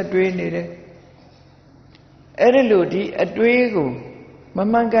ကိုဆက်တွေးနေတယ်အဲ့ဒီလိုဒီအတွေးကိုမ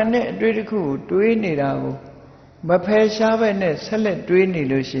မှန်ကန်တဲ့အတွေးတစ်ခုကိုတွေးနေတာကိုမဖယ်ရှားပဲနဲ့ဆက်လက်တွေးနေ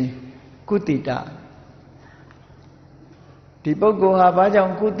လို့ရှိရင်ကုတိတဒီပုဂ္ဂိုလ်ဟာဘာကြော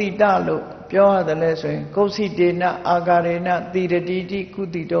င့်ကုတိတလို့ပြောရတယ်လဲဆိုရင်ကုသိတေနအာဂရေနသီရတိတိကု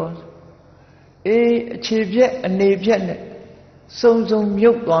တိတောအေးအခြေပြက်အနေပြက်နဲ့စုံစုံ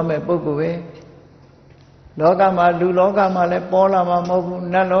မြုပ်သွားမဲ့ပုဂ္ဂိုလ်ပဲလောကမှာလူလောကမှာလည်းပေါ်လာမှာမဟုတ်ဘူး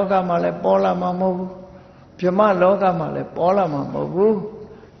နတ်လောကမှာလည်းပေါ်လာမှာမဟုတ်ဘူးဗြဟ္မလောကမှာလည်းပေါ်လာမှာမဟုတ်ဘူး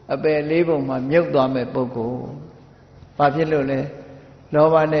အပယ်လေးပုံမှာမြုပ်သွားမဲ့ပုဂ္ဂိုလ်ဘာဖြစ်လို့လဲလော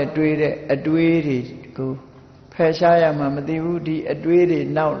ဘနဲ့တွေးတဲ့အတွေးတွေကိုဖယ်ရှားရမှာမသိဘူးဒီအတွေးတွေ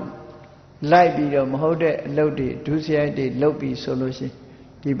နောက်လိုက်ပြီးတော့မဟုတ်တဲ့အလုပ်တွေဒုစရိုက်တွေလုပ်ပြီးဆိုလို့ရှိရင်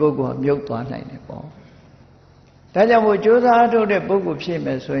ဒီပုဂ္ဂိုလ်ကမြုပ်သွားနိုင်တယ်ပေါ့ဒါကြောင့်မို့ကြိုးစားထုတ်တဲ့ပုဂ္ဂိုလ်ဖြစ်မ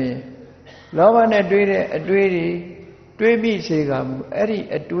ယ်ဆိုရင်လောဘနဲ့တွေးတဲ့အတွေးတွေတွေးပြီးစေကမူအဲ့ဒီ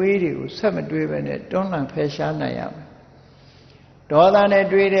အတွေးတွေကိုဆက်မတွေးပဲနဲ့တွန်းလှန်ဖယ်ရှားနိုင်ရမယ်ဒေါသနဲ့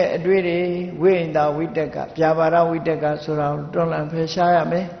တွေးတဲ့အတွေးတွေဝိဟိန္ဒဝိတက်ကပြာပါဒဝိတက်ကဆိုတာကိုတွန်းလှန်ဖယ်ရှားရ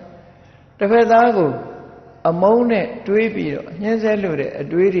မယ်တစ်ဖက်သားကိုအမုန်းနဲ့တွေးပြီးတော့ညှင်းဆဲလို့တဲ့အ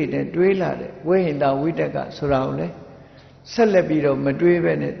တွေးတွေနဲ့တွေးလာတဲ့ဝိဟိန္ဒဝိတက်ကဆိုတာကိုလေဆက်လက်ပြီးတော့မတွေး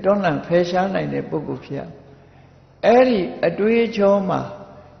ပဲနဲ့တွန်းလှန်ဖယ်ရှားနိုင်တဲ့ပုဂ္ဂိုလ်ဖြစ်ရအဲ့ဒီအတွေးချောမှာ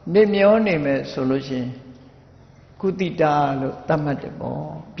နေမျောနေမယ်ဆိုလို့ရှိရင်ကုတိတာလို့သတ်မှတ်တယ်ပေါ့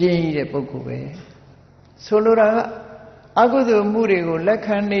ပြင်းရတဲ့ပုဂ္ဂိုလ်ပဲဆိုလိုတာကအကုသိုလ်မှုတွေကိုလက်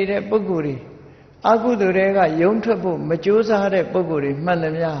ခံနေတဲ့ပုဂ္ဂိုလ်တွေအကုသိုလ်တွေကယုံထွက်ဖို့မကြိုးစားတဲ့ပုဂ္ဂိုလ်တွေမှန်သ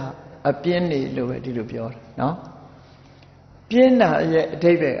မျှအပြင်းနေလို့ပဲဒီလိုပြောတာနော်ပြင်းတာရဲ့အ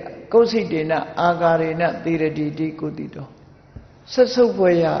ဓိပ္ပာယ်ကုသိတေနအာဂရေနသီရတိတိကုတိတောဆက်ဆုပ်ဖွ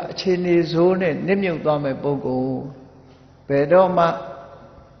ယ်ရအခြေအနေဆိုးနဲ့နစ်မြုပ်သွားမဲ့ပုဂ္ဂိုလ်ဘယ်တော့မှ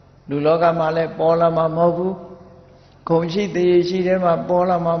လူလောကမှာလည်းပေါ်လာမှာမဟုတ်ဘူးဂုံရှိသေးရှိထဲမှာပေါ်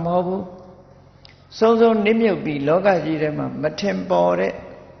လာမှာမဟုတ်ဘူးစုံစုံနစ်မြုပ်ပြီးလောကကြီးထဲမှာမထင်ပေါ်တဲ့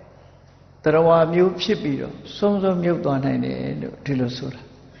တရားဝါမျိုးဖြစ်ပြီးတော့စုံစုံမြုပ်သွားနိုင်တယ်လို့ဒီလိုဆိုတာ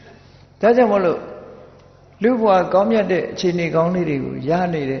ဒါကြောင့်မလို့လူဘဝကောင်းမြတ်တဲ့အခြေအနေကောင်းလေးတွေကိုရ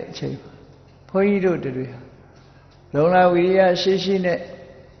နေတဲ့အချိန်ဘုန်းကြီးတို့တွေဟာလုံလဝိရိယရှိရှိနဲ့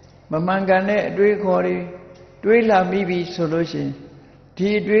မမှန်ကန်တဲ့အတွေးခေါ်တွေးလာမိပြီဆိုလို့ရှိရင်ဒီ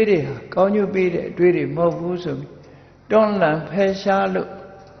အတွေးတွေဟာကောင်းကျိုးပေးတဲ့အတွေးတွေမဟုတ်ဘူးဆိုပြီးတွန်းလှန်ဖယ်ရှားလို့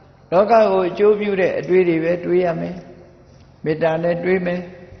လောကကိုအကျိုးပြုတဲ့အတွေးတွေပဲတွေးရမယ်မေတ္တာနဲ့တွေးမယ်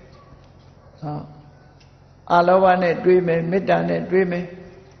အာလောဘနဲ့တွေးမယ်မေတ္တာနဲ့တွေးမယ်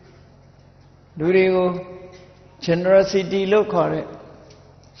လူတွေကို generosity လို့ခေါ်တဲ့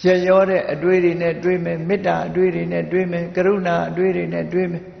ရရောတဲ့အတွေးတွေနဲ့တွေးမယ်မေတ္တာအတွေးတွေနဲ့တွေးမယ်ကရုဏာအတွေးတွေနဲ့တွေး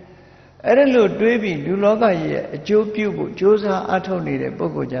မယ်အဲ့ဒါလို့တွေးပြီးလူလောကကြီးရဲ့အကျိုးပြုဖို့ကြိုးစားအထောက်နေတဲ့ပု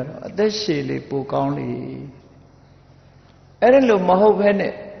ဂ္ဂိုလ်ကြတော့အသက်ရှည်လေးပိုကောင်းလေအဲ့ဒါလို့မဟုတ်ဘဲ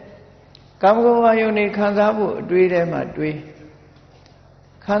နဲ့ကာမဂုဏ်အာယုန်တွေခံစားဖို့အတွေးထဲမှာတွေး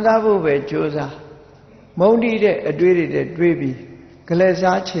ခံစားဖို့ပဲကြိုးစားမုန်းတီးတဲ့အတွေးတွေနဲ့တွေးပြီးကလေး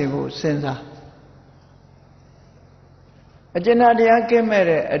စားချေဖို့စဉ်းစားအကျဉ်းတရားကင်းမဲ့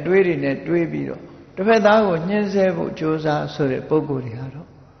တဲ့အတွေးတွေနဲ့တွေးပြီးတော့တစ်ဖက်သားကိုညှင်းဆဲဖို့ကြိုးစားဆိုတဲ့ပုဂ္ဂိုလ်တွေဟာ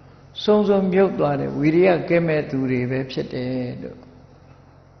တော့စုံစုံမြုပ်သွားတဲ့ဝိရိယကင်းမဲ့သူတွေပဲဖြစ်တယ်လို့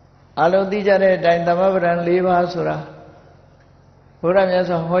အလုံးသိကြတဲ့အတိုင်းသမဗ္ဗရံ၄ပါးဆိုတာဘုရားမြတ်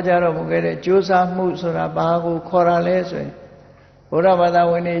စွာဟောကြားတော်မူခဲ့တဲ့ကြိုးစားမှုဆိုတာဘာကိုခေါ်တာလဲဆိုရင်ဘုရားဘာသာ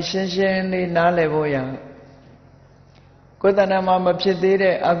ဝင်တွေရှင်းရှင်းလေးနားလည်ဖို့ရကိုယ်တဏ္ဍာမှာမဖြစ်သေး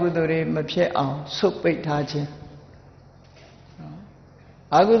တဲ့အကုသိုလ်တွေမဖြစ်အောင်ဆုတ်ပိတ်ထားခြင်း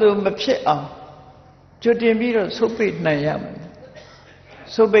အကုသိုလ်မဖြစ်အောင်ကြွတင်ပြီးတော့ဆုတ်ပိတ်နိုင်ရမယ်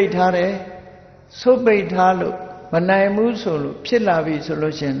ဆုတ်ပိတ်ထားတယ်ဆုတ်ပိတ်ထားလို့မနိုင်ဘူးဆိုလို့ဖြစ်လာပြီဆို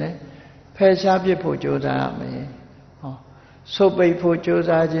လို့ရှင်လေဖယ်ရှားပြစ်ဖို့ကြိုးစားရမယ်ဟောဆုတ်ပိတ်ဖို့ကြိုး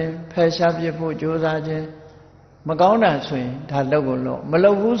စားခြင်းဖယ်ရှားပြစ်ဖို့ကြိုးစားခြင်းမကောင်းတာဆိုရင်ဒါလောက်ကိုလို့မ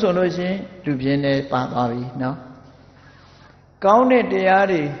လုပ်ဘူးဆိုလို့ရှင်လူပြင်းနေပါသွားပြီနော်ကောင်းတဲ့တရား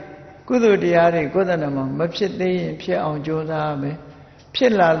တွေကုသိုလ်တရားတွေကိုယ်တဏ္ဍာမှာမဖြစ်သေးရင်ဖြစ်အောင်ကြိုးစားရမယ်ဖြ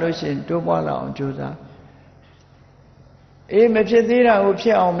စ်လာလို့ရှင်တိုးပွားလာအောင်ကြိုးစားမဖြစ်သေးတာကိုဖြ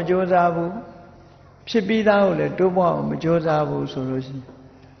စ်အောင်မကြိုးစားဘူးဖြစ်ပြီးသားကိုလည်းတိုးပွားအောင်မကြိုးစားဘူးဆိုလို့ရှိရင်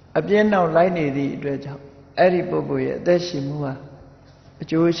အပြင်းနောက်လိုက်နေသည့်အတွက်ကြောင့်အဲ့ဒီပုဂ္ဂိုလ်ရဲ့အသက်ရှင်မှုဟာအ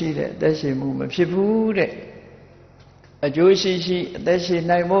ကျိုးရှိတဲ့အသက်ရှင်မှုမဖြစ်ဘူးတဲ့အကျိုးရှိအသက်ရှင်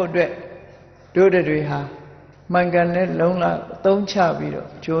နိုင်ဖို့အတွက်တို့တွေဟာမှန်ကန်တဲ့လုံလသုံးချပြီးတော့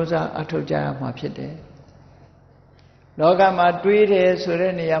ကြိုးစားအထောက်ကြရမှာဖြစ်တယ်လောကမှာတွေးတယ်ဆို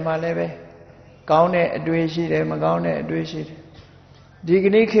တဲ့နေရာမှာလည်းပဲကောင်းတဲ့အတွေ့ရှိတယ်မကောင်းတဲ့အတွေ့ရှိတယ်ဒီက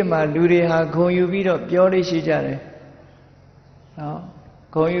နေ့ခေတ်မှာလူတွေဟာဂုဏ်ယူပြီးတော့ပြောလို့ရှိကြတယ်နော်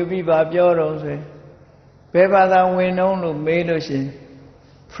ဂုဏ်ယူပြီးပါပြောတော့ဆိုရင်ဘယ်ဘာသာဝင်နှုံးလို့မေးလို့ရှိရင်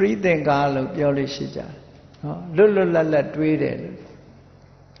free thinker လို့ပြောလို့ရှိကြတယ်နော်လွတ်လပ်တွေးတယ်လို့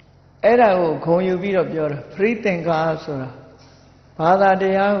အဲ့ဒါကိုဂုဏ်ယူပြီးတော့ပြောတာ free thinker ဆိုတာဘာသာတ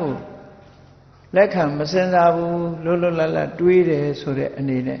ရားကိုလက်ခံမစင်စားဘူးလွတ်လပ်တွေးတယ်ဆိုတဲ့အ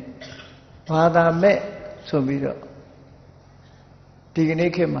နေနဲ့ဘာသာမဲ့ဆိုပြီးတော့ဒီက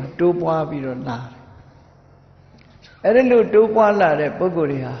နေ့ခေတ်မှာတိုးပွားပြီးတော့လာတယ်အဲ့ဒီလိုတိုးပွားလာတဲ့ပုဂ္ဂိုလ်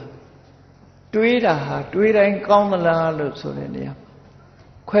တွေဟာတွေးတာဟာတွေးတိုင်းကောင်းမလားလို့ဆိုတဲ့နေရာ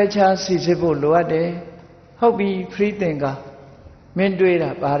ခွဲခြားစီစစ်ဖို့လိုအပ်တယ်ဟုတ်ပြီ free thinker မင်းတွေးတာ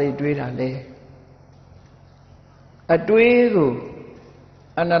ဘာတွေတွေးတာလဲအတွေးကို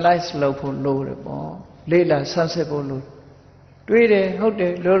analyze လုပ်ဖို့လိုတယ်ပေါ့လေ့လာဆန်းစစ်ဖို့လိုတွေးတယ်ဟုတ်တ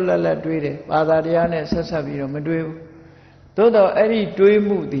ယ်လွတ်လပ်တွေးတယ်ဘာသာတရားနဲ့ဆက်ဆက်ပြီးတော့မတွေးဘူးသို့တော့အဲ့ဒီတွေး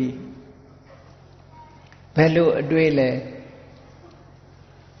မှုသည်ဘယ်လိုအတွေးလဲ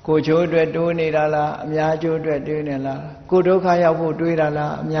ကိုချိုးအတွက်တွေးနေတာလားအများကျိုးအတွက်တွေးနေလားကိုဒုက္ခရောက်ဖို့တွေးတာ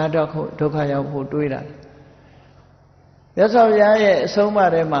လားအများဒုက္ခရောက်ဖို့တွေးတာလားမြတ်စွာဘုရားရဲ့အဆုံးအမ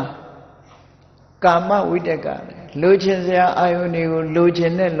ထဲမှာကာမဝိတက်ကလိုချင်စရာအာယုန်တွေကိုလိုချ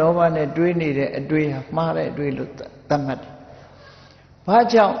င်တဲ့လောဘနဲ့တွေးနေတဲ့အတွေးဟာမှားတဲ့အတွေးလို့သတ်မှတ်တယ်။ဘာ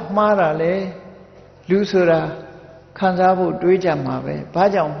ကြောင့်မှားတာလဲလူဆိုတာခံစားဖို့တွေးကြမှာပဲ။ဘာ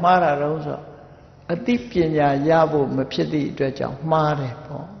ကြောင့်မှားတာလဲဆိုတော့အသိပညာရဖို့မဖြစ်သည့်အတွက်ကြောင့်မှားတယ်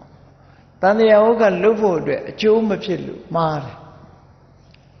ပေါ့။တန်တရားဟုတ်ကလွတ်ဖို့အတွက်အကျိုးမဖြစ်လို့မှားတယ်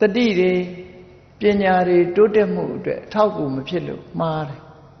။တတိတွေပညာတွေတိုးတက်မှုအတွက်အထောက်အကူမဖြစ်လို့မှားတယ်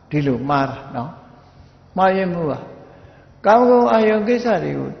။ဒီလိုမှားတာနော်။မှားရင်မှုဟာကောင်းကောင်းအာယုံကိစ္စ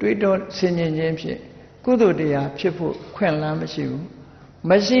တွေကိုတွေးတောဆင်ခြင်ခြင်းဖြင့်ကုသိုလ်တရားဖြစ်ဖို့ခွင့်လန်းမရှိဘူး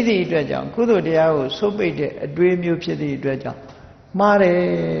မရှိသည့်အတွက်ကြောင့်ကုသိုလ်တရားကိုဆုတ်ပိတ်တဲ့အတွေးမျိုးဖြစ်သည့်အတွက်ကြောင့်မှားတယ်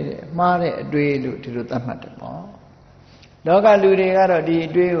တဲ့မှားတဲ့အတွေးလို့ဒီလိုသတ်မှတ်တယ်ပေါ့လောကလူတွေကတော့ဒီ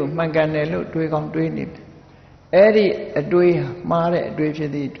အတွေးကိုမှန်ကန်တယ်လို့တွေးကောင်းတွေးနေတယ်အဲ့ဒီအတွေးဟာမှားတဲ့အတွေးဖြ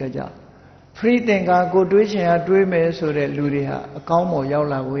စ်သည့်အတွက်ကြောင့် free thinker ကိုတွေးချင်တာတွေးမယ်ဆိုတဲ့လူတွေဟာအကောင်းပေါ်ရောက်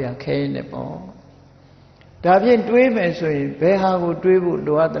လာဖို့ရခဲနေပေါ့ ဒါဖြင့်တွေးမယ်ဆိုရင်ဘယ်ဟာကိုတွေးဖို့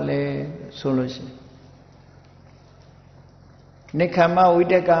လိုအပ်တယ်လဲဆိုလို့ရှိရင်နိက္ခမဝိ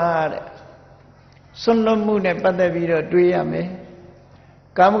တကတဲ့စွန့်လွတ်မှုနဲ့ပတ်သက်ပြီးတော့တွေးရမယ်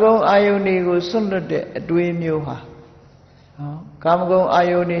ကာမဂုဏ်အာယုန်တွေကိုစွန့်လွတ်တဲ့အတွေးမျိုးဟာကာမဂုဏ်အာ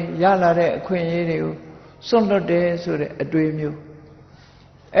ယုန်တွေရလာတဲ့အခွင့်အရေးတွေကိုစွန့်လွတ်တယ်ဆိုတဲ့အတွေးမျိုး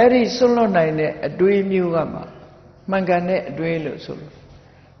အဲ့ဒီစွန့်လွတ်နိုင်တဲ့အတွေးမျိုးကမှန်ကန်တဲ့အတွေးလို့ဆိုလို့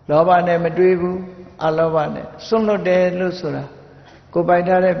လောဘနဲ့မတွေးဘူးအလောဘနဲ့စွန့်လွတ်တယ်လို့ဆိုတာကိုယ်ပိုင်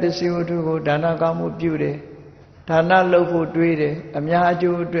ထားတဲ့ပစ္စည်းဝတ္ထုကိုဒါနကောင်းမှုပြုတယ်ဒါနလုပ်ဖို့တွေးတယ်အများအ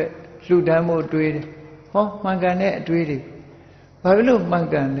ကျိုးအတွက်လှူဒန်းဖို့တွေးတယ်ဟောမှန်ကန်တဲ့အတွေးတွေဘာဖြစ်လို့မှန်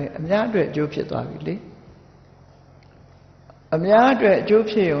ကန်လဲအများအတွက်အကျိုးဖြစ်သွားပြီလေအများအတွက်အကျိုး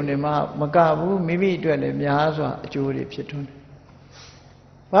ဖြစ်ုံနဲ့မှမကဘူးမိမိအတွက်လည်းများစွာအကျိုးတွေဖြစ်ထွန်းတယ်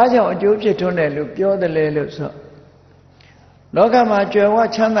ဘာကြောင့်အကျိုးဖြစ်ထွန်းတယ်လို့ပြောတယ်လဲလို့ဆိုလောကမှာကြွယ်ဝ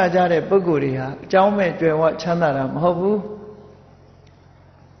ချမ်းသာကြတဲ့ပုဂ္ဂိုလ်တွေဟာအကြောင်းမဲ့ကြွယ်ဝချမ်းသာတာမဟုတ်ဘူး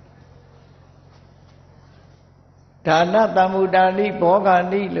ဒါနတမ္မူတာနိဘောဂာ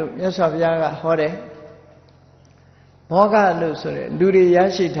နိလို့မြတ်စွာဘုရားကဟောတယ်ဘောဂလို့ဆိုရယ်လူတွေရ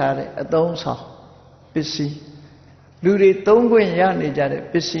ရှိထားတဲ့အသုံးဆောင်ပစ္စည်းလူတွေသုံးခွင့်ရနေကြတဲ့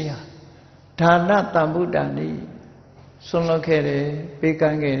ပစ္စည်းဟာဒါနတမ္မူတာနိဆွန်လွတ်ခဲ့တယ်ပေးက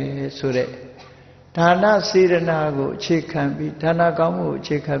မ်းခဲ့တယ်ဆိုတဲ့ဒါနစေရနာကိုအခြေခံပြီးဒါနကောင်းမှုကိုအ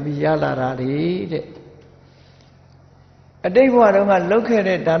ခြေခံပြီးရလာတာလေတဲ့အတိတ်ဘဝတုန်းကလုပ်ခဲ့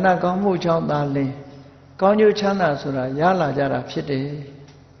တဲ့ဒါနကောင်းမှုကြောင့်သာလင်ကောင်းကျိုးချမ်းသာဆိုတာရလာကြတာဖြစ်တယ်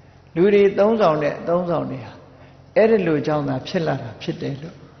လူတွေသုံးဆောင်တဲ့အသုံးဆောင်တွေဟာအဲ့ဒီလိုကြောင့်သာဖြစ်လာတာဖြစ်တယ်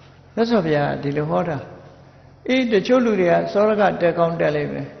လို့မြတ်စွာဘုရားဒီလိုဟောတာအေးတချို့လူတွေကစောရကတက်ကောင်းတက်လိ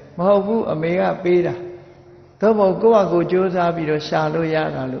မ့်မယ်မဟုတ်ဘူးအမေကပေးတာသို့မဟုတ်ကိုယ့်ဟာကိုယ်ကြိုးစားပြီးတော့ရှာလို့ရ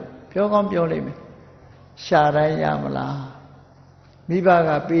တာလို့ပြောကောင်းပြောလိမ့်မယ်ရှာတိုင်းရမလားမိဘက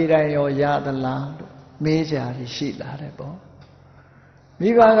ပေးတိုင်းရောရသလားလို့မေးကြရရှိလာတယ်ပေါ့မိ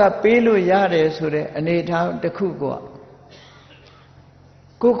ဘကပေးလို့ရတယ်ဆိုတဲ့အနေအထားတစ်ခုကကိုယ်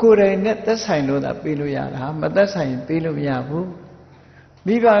ကိုယ်တိုင်နဲ့သက်ဆိုင်လို့သာပေးလို့ရတာမသက်ဆိုင်ပေးလို့မရဘူး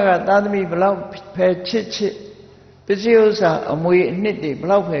မိဘကသားသမီးဘလောက်ဖယ်ချစ်ပစ္စည်းဥစ္စာအမွေအနှစ်တွေဘ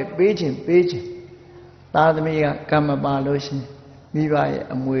လောက်ဖယ်ပေးခြင်းသားသမီးကကံမပါလို့ရှိရင်မိဘရဲ့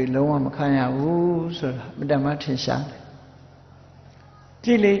အမွေလုံးဝမခံရဘူးဆိုတာအတ္တမထင်ရှားတယ်ကြ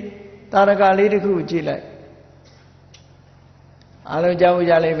ည့်လေတာရကလေးတစ်ခုကြည့်လိုက်အားလုံးကြားဖို့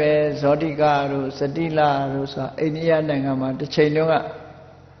ကြလိမ့်မယ်ဇောတိကတို့စတိလတို့ဆိုတာအိန္ဒိယနိုင်ငံမှာတစ်ချိန်လုံးက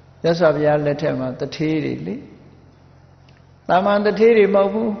မြတ်စွာဘုရားလက်ထက်မှာတထေးတွေလေတာမန်တထေးတွေမဟု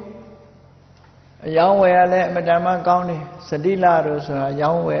တ်ဘူးအယောင်းဝယ်ရလဲအမတန်မှကောင်းတယ်စတိလတို့ဆိုတာ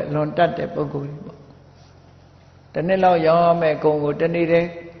ရောင်းဝယ်လွန်တတ်တဲ့ပုဂ္ဂိုလ်တွေပေါ့တနေ့လောက်ရောင်းရမယ်ကုံကိုတနေ့တည်း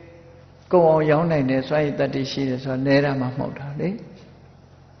ကုံအောင်ရောင်းနိုင်တယ်စွမ်းရည်တတ္တိရှိတယ်ဆိုတာနဲတာမှမဟုတ်တာလေ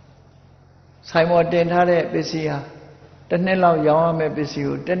ဆိုင်မော်တင်ထားတဲ့ပစ္စည်းဟာတနှစ်လောက်ရောင်းရမယ်ပစ္စည်း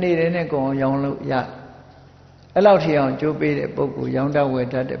ကိုတနေ့တည်းနဲ့ကုံအောင်ရောင်းလို့ရအဲ့လောက်ထီအောင်ကြိုးပေးတဲ့ပုဂ္ဂိုလ်ရောင်းတတ်ဝယ်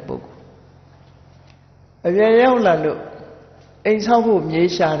တတ်တဲ့ပုဂ္ဂိုလ်အပြည့်ရောက်လာလို့အိမ်ဆောက်ဖို့မြေ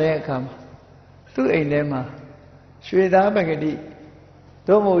ရှာတဲ့အခါမှာသူ့အိမ်ထဲမှာရွှေသားပကတိ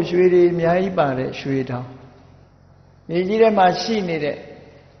သို့မဟုတ်ရွှေတွေအများကြီးပါတဲ့ရွှေတောင်မြေကြီးထဲမှာရှိနေတဲ့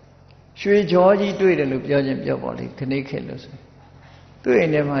ရွှေကြောကြီးတွေ့တယ်လို့ပြောခြင်းပြောပါလိမ့်ခဏိခေတ်လို့ဆိုသူ့အိ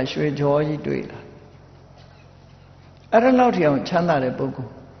မ်ထဲမှာရွှေကြောကြီးတွေ့လာအဲ့ဒါလောက်ထီအောင်ချမ်းသာတဲ့ပုဂ္ဂို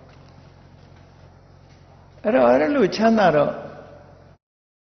လ်အဲ့ဒါလိုချမ်းသာတော့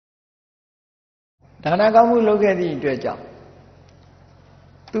ဒါနကောင်းမှုလုပ်ခဲ့သည့်အတွက်ကြောင့်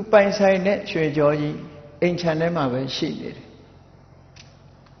သူပိုင်ဆိုင်တဲ့ရွှေကြောကြီးအိမ်ခြံထဲမှာပဲရှိနေတ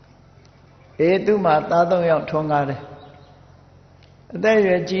ယ်သူ့မှာသား၃ယောက်ထွန်းကားတယ်အသက်အ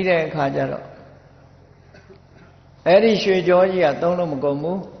ရွယ်ကြီးတဲ့အခါကျတော့အဲ့ဒီရွှေကြောကြီးကသုံးလို့မကုန်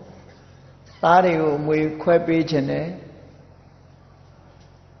ဘူးသားတွေကိုအမွေခွဲပေးခြင်းနဲ့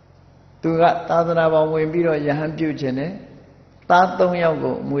သူကသာသနာပေါ်ဝင်ပြီးတော့ယဟန်ပြုခြင်းနဲ့သား၃ယောက်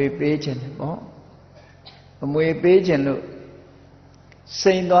ကိုအမွေပေးခြင်းနဲ့ပေါ့အမွေပေးခြင်းလို့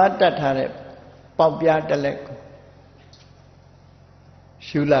စိန်သွားတတ်ထားတဲ့ပေါက်ပြားတစ်လက်ကို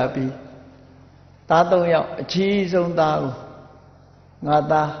ရှူလာပြီးသား၃ယောက်အကြီးဆုံးသားကိုငါ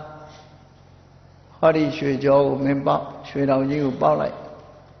သားဟောဒီရွှေကြောကိုမင်းပေါက်ရွှေတောင်ကြီးကိုပေါက်လိုက်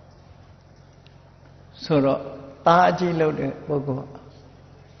ဆိုတော့သားအကြီးလို့တဲ့ပုဂ္ဂိုလ်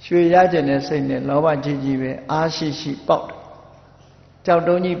ရွှေရကျင်တဲ့စိတ်နဲ့လောဘကြီးကြီးပဲအားရှိရှိပေါက်တယ်ကြောက်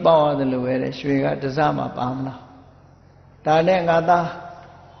တုံးကြီးပေါက်ရတယ်လို့ပဲတဲ့ရွှေကတစမှပါမလားဒါနဲ့ငါသား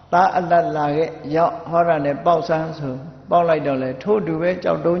အလတ်လာခဲ့ရောက်ဟောရနဲ့ပေါက်ဆန်းဆိုပေါက်လိုက်တော့လေထို့တူပဲ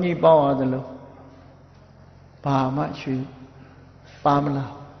ကြောက်တုံးကြီးပေါက်ရတယ်လို့ဘာမှရွှေပါမ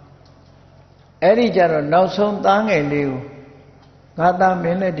လားအဲ့ဒီကြတော့နောက်ဆုံးသားငယ်လေးကို ငါသားမ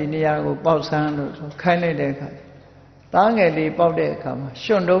င်းလည်းဒီနေရာကိုပေါက်ဆန်းလို့ဆိုခိုင်းလိုက်တဲ့အခါသားငယ်လေးပေါက်တဲ့အခါမှာ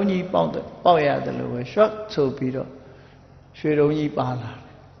ရွှွန်တုံးကြီးပေါက်ရတယ်လို့ပဲရွှတ်ဆိုပြီးတော့ရွှေတုံးကြီးပါလာတ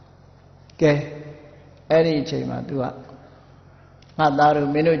ယ်ကဲအဲ့ဒီအချိန်မှာ तू ကငါသားတို့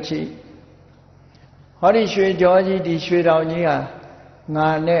မင်းတို့ချီဟောဒီရွှေကြောကြီးဒီရွှေတောင်ကြီးဟာငါ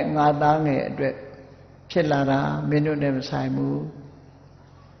နဲ့ငါသားငယ်အတွက်ဖြစ်လာတာမင်းတို့နဲ့မဆိုင်ဘူး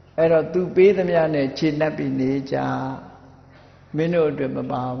အဲ့တော့ तू ပေးသမျှနဲ့ခြေနှက်ပြီးနေကြမင်းတို့အတွက်မ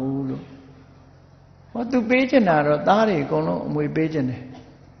ပါဘူးလို့ဟော तू ပေးချင်တာတော့သားတွေအကုန်လုံးအမွေပေးချင်တယ်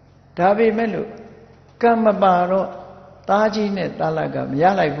ဒါပေမဲ့လို့ကံမပါတော့သားကြီးနဲ့သားလက်ကမရ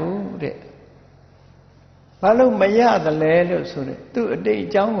လိုက်ဘူးတဲ့ဘာလို့မရသလဲလို့ဆိုတဲ့သူ့အတိတ်အ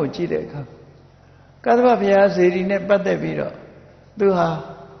ကြောင်းကိုကြည့်တဲ့အခါကသဗ္ဗဘုရားဇေဒီနဲ့ပတ်သက်ပြီးတော့သူဟာ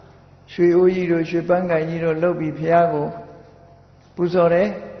ရွှေအိုးကြီးတို့ရွှေပန်းကန်ကြီးတို့လှုပ်ပြီးဘုရားကိုပူဇော်တယ်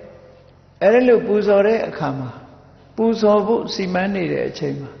အဲ့ဒါလို့ပူဇော်တဲ့အခါမှာပူဇော်ဖို့စီမံနေတဲ့အချိ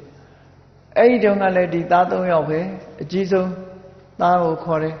န်မှာအဲ့ဒီတုန်းကလည်းဒီသား၃ယောက်ပဲအကြီးဆုံးသားကို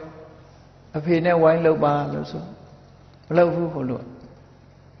ခေါ်တယ်အဖေနဲ့ဝိုင်းလှုပ်ပါလို့ဆိုမလှုပ်ဘူးခေါ်လို့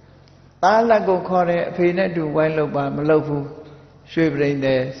သားလက်ကိုခေါ်တယ်အဖေနဲ့တူဝိုင်းလှုပ်ပါမလှုပ်ဘူးရွှေပရိန်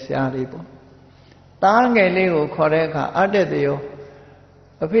တဲ့ဆရာလေးပေါ့သားငယ်လေးကိုခေါ်တဲ့အခါအတက်တရော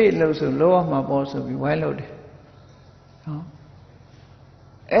အဖေလှုပ်ဆိုလောရမှာပေါ့ဆိုပြီးဝိုင်းလှုပ်တယ်ဟော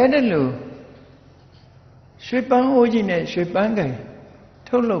အဲ့ဒါလို့ရွှေပန်းအိုးကြီးနဲ့ရွှေပန်းကန်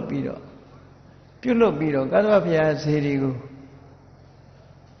ထုတ်လုပ်ပြီးတော့ပြုလုပ်ပြီးတော့ကသဗ္ဗဘုရားဇေဒီကို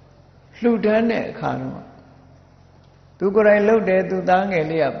လှူဒန်းတဲ့အခါတော့သူကိုယ်တိုင်လှုပ်တယ်သူသားငယ်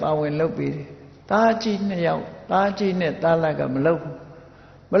လေးကပါဝင်လှုပ်ပြီးတယ်သားကြီး2ယောက်သားကြီးနဲ့သားလက်ကမလှုပ်ဘူး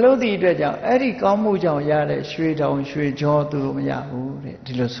မလှုပ်သည့်အတွက်ကြောင့်အဲ့ဒီကောင်းမှုကြောင့်ရတဲ့ရွှေတောင်ရွှေကြောသူတို့မရဘူးတဲ့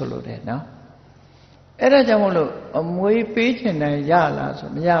ဒီလိုဆိုလို့တယ်နော်အဲ့ဒါကြောင့်မလို့အမွေပေးချင်တယ်ရလားဆို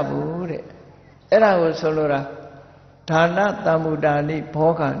မရဘူးတဲ့အဲ့ဒါကိုဆိုလိုတာဒါနတမ္မုတာနိ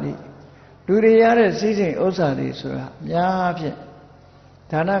ဘောဂာနိလူတွေရတဲ့စည်းစိမ်ဥစ္စာတွေဆိုတာအများဖြင့်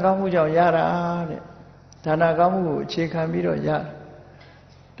ဒါနကောင်းမှုကြောင့်ရတာတဲ့ဒါနကောင်းမှုကိုအခြေခံပြီးတော့ရတယ်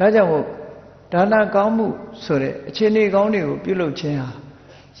ဒါကြောင့်မို့ဒါနကောင်းမှုဆိုတဲ့အခြေအနေကောင်းတွေကိုပြုလုပ်ခြင်းဟာ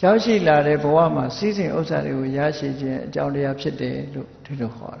ရောက်ရှိလာတဲ့ဘဝမှာစည်းစိမ်ဥစ္စာတွေကိုရရှိခြင်းအကြောင်းတရားဖြစ်တယ်လို့ဒီ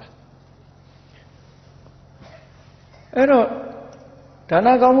လိုခေါ်တာအဲ့တော့ဒါန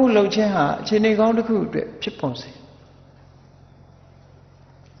ကောင်းမှုလုပ်ခြင်းဟာအခြေအနေကောင်းတစ်ခုအတွက်ဖြစ်ပေါ်စေ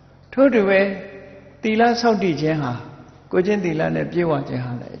ထို့တူပဲသီလဆောက်တည်ခြင်းဟာကိုချင်းသီလနဲ့ပြည့်ဝခြင်း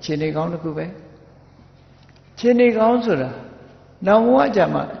ဟာလည်းအခြေအနေကောင်းတစ်ခုပဲအခြေအနေကောင်းဆိုတာနောက်ဘဝကြ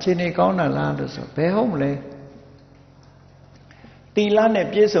မှာအခြေအနေကောင်းတာလားလို့ဆိုဘယ်ဟုတ်မလဲသီလနဲ့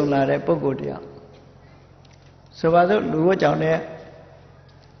ပြည့်စုံလာတဲ့ပုဂ္ဂိုလ်တရားဆိုပါစို့လူဝတ်ကြောင့်နဲ့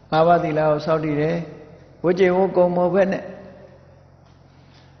၅ပါးသီလကိုဆောက်တည်တယ်ဝိကျေဝကုံမောဘက်နဲ့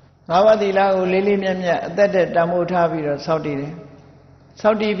၅ပါးသီလကိုလေးလေးမြတ်မြတ်အသက်တဲ့တန်ဖိုးထားပြီးတော့ဆောက်တည်တယ်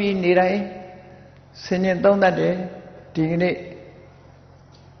ဆောက်တည်ပြီးနေတိုင်းဆင်ញင်သုံးတတ်တယ်ဒီကနေ့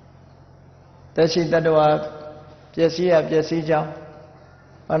တရှိတတ္တဝါပျက်စီးရပျက်စီးကြောင်း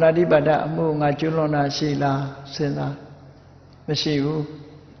ပါဏာတိပါဒအမှုငါကျွလွန်တာရှိလားစဉ်းစားမရှိဘူး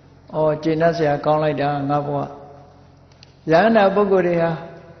။အော်ကျင့်တတ်เสียကောင်းလိုက်တာငါဘဝရဟန္တာပုဂ္ဂိုလ်တွေဟာ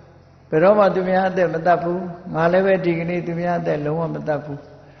ဘယ်တော့မှသူများအသက်မတတ်ဘူးငါလည်းပဲဒီကနေ့သူများအသက်လုံးဝမတတ်ဘူး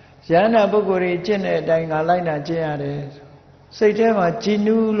ရဟန္တာပုဂ္ဂိုလ်တွေကျင့်တဲ့အတိုင်းငါလိုက်နာကျင့်ရတယ်စိတ်ထဲမှာကြည်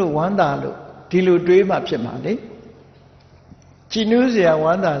နူးလို့ဝမ်းသာလို့ဒီလိုတွေးမှဖြစ်မှာလေကြည်နူးเสียဝ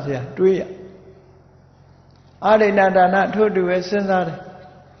မ်းသာเสียတွေးရအာရိဏဒါနထို့တူပဲစဉ်းစားတယ်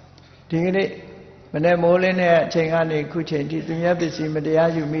ဒီကနေ့မနေ့မိုးလင်းတဲ့အချိန်ကနေခုချိန်ထိသူများပစ္စည်းမတရား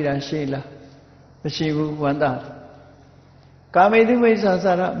ယူမိတာရှိလားမရှိဘူးဝန္တာကာမေတုမိစ္ဆာ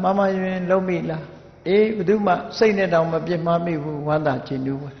စာရမမယွင်လုံးမိလားအေးဘယ်သူမှစိတ်နဲ့တောင်မပြစ်မှားမိဘူးဝန္တာကျင်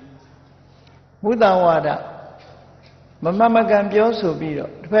တူပဲမုဒ္ဒဝါဒမမမကံပြောဆိုပြီး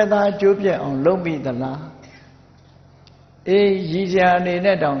တော့တစ်ဖက်သားအကျိုးပြက်အောင်လုံးမိသလားအေးရည်စရာအနေ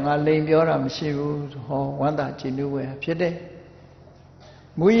နဲ့တောင်ငါလိန်ပြောတာမရှိဘူးဟောဝန္တာကျင်တူပဲဖြစ်တယ်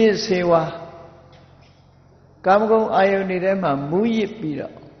မူရစ်စေဝါကာမဂုဏ်အာယုန်တွေထဲမှာမူရစ်ပြီး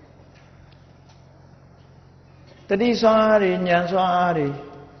တော့တတိစွမ်းအားတွေဉာဏ်စွမ်းအားတွေ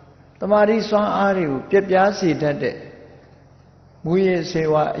တမာတိစွမ်းအားတွေကိုပြပြားစေတတ်တဲ့မူရစ်စေ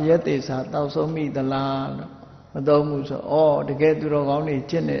ဝါအယက်သေးစာတောက်ဆုံးမိသလားလို့မသုံးဘူးဆိုဩတကယ်သူတော်ကောင်းတွေ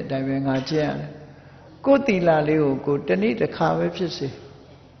ကျင့်တဲ့အတိုင်းပဲငါကျင့်ရတယ်ကိုယ်တီလာလေးကိုတနည်းတစ်ခါပဲဖြစ်စေ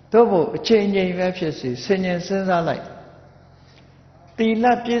သို့မဟုတ်အချိန်ချင်းပဲဖြစ်စေဆင်ញင်စဉ်းစားလိုက်တီလ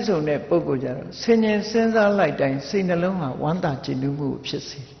ပြည့်စုံတဲ့ပုဂ္ဂိုလ်ကြတော့ဆင်ញင်စဉ်းစားလိုက်တိုင်းစိတ်နှလုံးဟာဝမ်းသာကြည်နူးမှုဖြစ်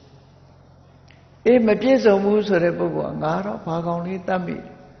စေအေးမပြည့်စုံဘူးဆိုတဲ့ပုဂ္ဂိုလ်ကငါတော့ဘာကောင်လေးတတ်မိ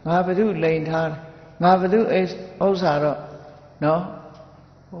ငါဘု து လိန်ထားငါဘု து ဥစ္စာတော့နော်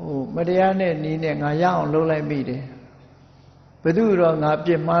ဟိုမတရားနဲ့နီးနဲ့ငါရအောင်လုပ်လိုက်မိတယ် ဘယ်သူတော့ငါ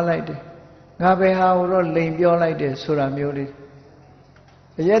ပြစ်မှားလိုက်တယ်ငါဘယ်ဟာကိုတော့လိန်ပြောလိုက်တယ်ဆိုတာမျိုးလေး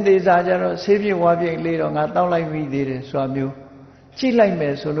အရက်သေးစားကြတော့ဆေးပြစ်ဝါပြိတ်လေးတော့ငါတောက်လိုက်မိသေးတယ်ဆိုတာမျိုးကြည့်လိုက်မ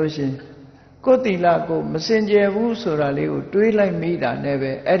ယ်ဆိုလို့ရှိရင်ကိုယ်တီလာကိုမစင်ကြယ်ဘူးဆိုတာလေးကိုတွေးလိုက်မိတာနဲ့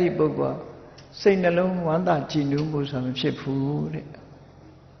ပဲအဲ့ဒီပုဂ္ဂိုလ်စိတ်နှလုံးဝမ်းသာကြည်နူးမှုဆိုတာမဖြစ်ဘူးတဲ့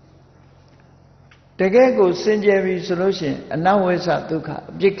တကယ်ကိုစင်ကြယ်ပြီဆိုလို့ရှိရင်အနဝိဇ္ဇဒုက္ခ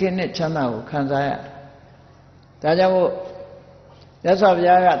အပြစ်ကင်းတဲ့ချမ်းသာကိုခံစားရဒါကြောင့်မို့မြတ်စွာဘု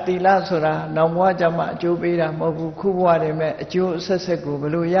ရားကသီလဆိုတာနောက်ဘဝကျမှအကျိုးပေးတာမဟုတ်ဘူးခုဘဝတည်းမဲ့အကျိုးအဆက်ဆက်ကိုဘ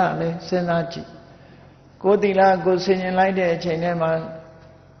ယ်လိုရလဲစဉ်းစားကြည့်ကိုယ်သီလကိုဆင်ញင်လိုက်တဲ့အချိန်ထဲမှာ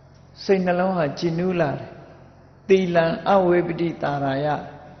စိတ်နှလုံးဟာကြည်နူးလာတယ်သီလံအဝိပတိတာရာ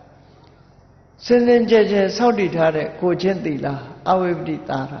ယစင်စင်ကြယ်ကြယ်စောင့်တည်ထားတဲ့ကိုချင်းသီလအဝိပတိ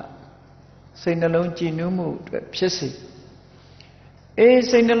တာရစိတ်နှလုံးကြည်နူးမှုအတွက်ဖြစ်စေ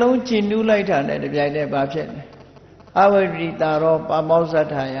စိတ်နှလုံးကြည်နူးလိုက်တာနဲ့တပြိုင်တည်းဘာဖြစ်လဲအဝိပတိတာရောပါမောဇ္ဇ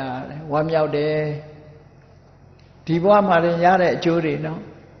ထာယဝမ်းမြောက်တယ်ဒီဘဝမှာရင်ရတဲ့အကျိုးတွေနော်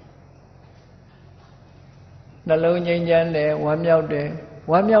နှလုံးငြိမ်းချမ်းတယ်ဝမ်းမြောက်တယ်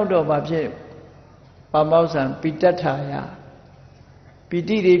ဝမ်းမြောက်တော့ဘာဖြစ်ပါမောဇ္ဇံပိတ္တထာယပီ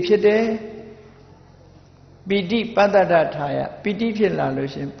တိတွေဖြစ်တယ်ပီတိပတ္တတထာယပီတိဖြစ်လာလို့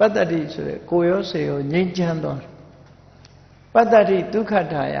ရှင်ပတ္တတိဆိုရယ်ကိုရောစေရောငြိမ်းချမ်းသွားတယ်ပတ္တတိဒုက္ခ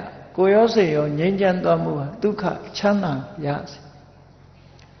ထာယကိုရောစေရောငြိမ်းချမ်းသွားမှုဟာဒုက္ခချမ်းသာရစေ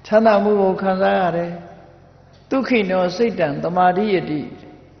ချမ်းသာမှုကိုခံစားရတယ်ဒုက္ခိနောစိတ်တံသမာဓိယတိ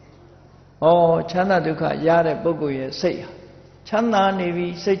ချမ်းသာဒုက္ခရတဲ့ပုဂ္ဂိုလ်ရဲ့စိတ်ဟာချမ်းသာနေပြီ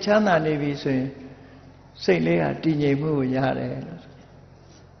စိတ်ချမ်းသာနေပြီဆိုရင်စိတ်လေးဟာတည်ငြိမ်မှုကိုရတယ်လို့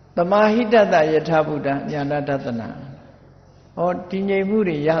သမာဟိတတယထာဘုဒ္ဓညာဏတတနာတည်ငြိမ်မှု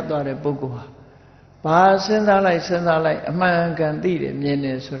တွေရသွားတဲ့ပုဂ္ဂိုလ်ဟာဘာစဉ်းစားလိုက်အမှန်ကန်သိတယ်မြင်တ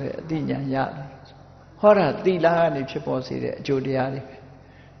ယ်ဆိုတဲ့အသိဉာဏ်ရတယ်ဟောတာသီလကနေဖြစ်ပေါ်စေတဲ့အကျိုးတရားတွေပဲ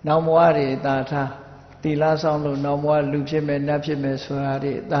နောက်ဘဝတွေသာထားသီလဆောင်လို့နောက်ဘဝလူဖြစ်မယ်နတ်ဖြစ်မယ်ဆိုတာ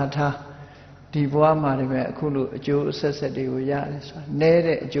တွေသာထားဒီဘဝမှာတည်းပဲအခုလိုအကျိုးအဆက်ဆက်တွေကိုရတယ်ဆိုတာနဲ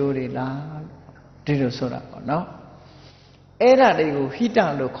တဲ့အကျိုးတွေလားဒီလိုဆိုတာပေါ့နော်အဲ့ဒါတွေကိုဟိတ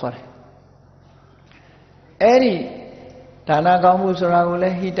လို့ခေါ်တယ်အဲ့ဒီဒါနကောင်းမှုဆိုတာကိုလ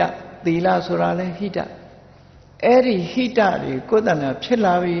ည်းဟိတသီလဆိုတာလည်းဟိတအဲ့ဒီဟိတတွေကိုယ်တဏ္ဍဖြစ်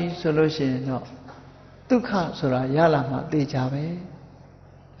လာပြီဆိုလို့ရှိရင်တော့ဒုက္ခဆိုတာရလာမှသိကြပဲ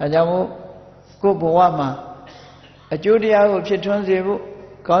ဒါကြောင့်မို့ကိုယ်ဘဝမှာအကျိုးတရားကိုဖြစ်ထွန်းစေဖို့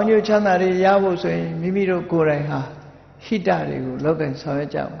ကောင်းကျိုးချမ်းသာတွေရဖို့ဆိုရင်မိမိတို့ကိုယ်တိုင်ဟာဟိတတွေကိုလောကင်ဆောင်ရွ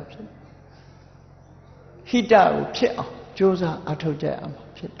က်ကြမှာဖြစ်ဟိတကိုဖြစ်အောင်ကြိုးစားအထောက်ကြရမှာ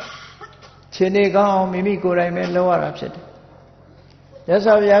ဖြစ်တယ်ခြေနေကောင်းအောင်မိမိကိုယ်တိုင်ပဲလုပ်ရတာဖြစ်တယ်မြတ်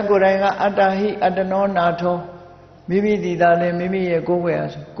စွာဘုရားကိုယ်တိုင်ကအတ္တဟိအတ္တနောနာထောမိမိဒီသာလည်းမိမိရဲ့ကိုယ်ွယ်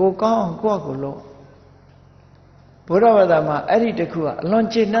အားဆိုကိုကောင်းအောင်ကိုယ့်ကိုယ်လုပ်ဘုရားဘာသာမှာအဲ့ဒီတခုကအလွန်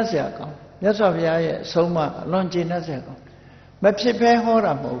ကျေနပ်စရာကောင်းမြတ်စွာဘုရားရဲ့အဆုံးအမအလွန်ကျေနပ်စရာကောင်းမဖြစ်ဘဲဟော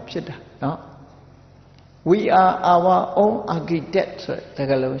တာမဟုတ်ဖြစ်တာနော် we are our own architect ဆိုတဲ့စ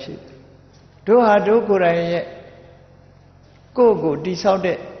ကားလုံးရှိတယ်တို့ဟာတို့ကိုယ်တိုင်ရဲ့ကိုယ့်ကိုတိဆောက်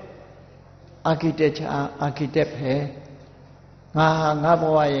တဲ့ architect ပဲငါဟာငါဘ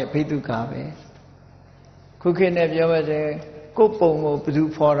ဝရဲ့ဘိသုကာပဲခုခေတ်နဲ့ပြောမယ်ဆိုရင်ကိုယ်ပုံကိုဘယ်သူ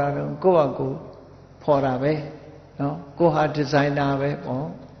ဖော်တာတော့ကိုယ့်ဟာကိုယ်ဖော်တာပဲနော်ကိုယ်ဟာဒီဇိုင်နာပဲပေါ့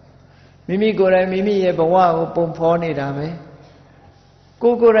မိမိကိုယ်တိုင်မိမိရဲ့ဘဝကိုပုံဖော်နေတာပဲ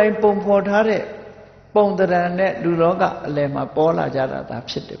ကိုယ်ကိုယ်တိုင်ပုံဖော်ထားတဲ့ပုံတရံနဲ့လူလောကအလယ်မှာပေါ်လာကြတာဒါ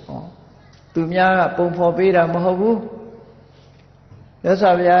ဖြစ်တယ်ပေါ့သူများကပုံဖော်ပေးတာမဟုတ်ဘူးမြတ်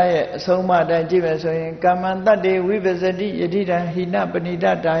စွာဘုရားရဲ့အဆုံးအမတိုင်းကြည့်မယ်ဆိုရင်ကမ္မံတတ္တေဝိပဇ္ဇတိယတိတံဟိနပဏိတ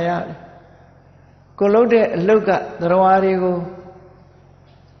တာယကိုလုပ်တဲ့အလုတ်ကသရဝါတွေကို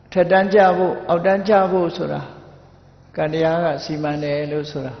ထက်တန်းကြဖို့အောက်တန်းကြဖို့ဆိုတာကံတရားကစီမံတယ်လို့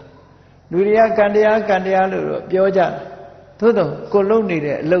ဆိုတာလူတွေကကံတရားလို့တော့ပြောကြတယ်သို့တော့ကိုလုပ်နေ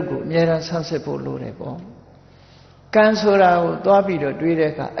တဲ့အလုတ်ကိုအများအားဆန်းစစ်ဖို့လိုတယ်ပေါ့ကံဆိုတာကိုသွားပြီးတော့တွေး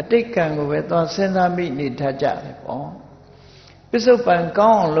တဲ့အခါအတိတ်ကံကိုပဲသွားစဉ်းစားမိနေတတ်ကြတယ်ပေါ့ပစ္စုပန်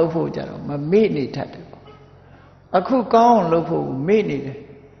ကောင်းအောင်လုပ်ဖို့ကြတော့မမေ့နေတတ်တယ်ပေါ့အခုကောင်းအောင်လုပ်ဖို့မေ့နေတယ်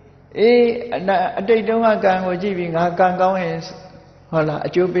အတိတ်တုန်းကကံကိုကြည့်ပြီးငါကံကောင်းရင်ဟုတ်လားအ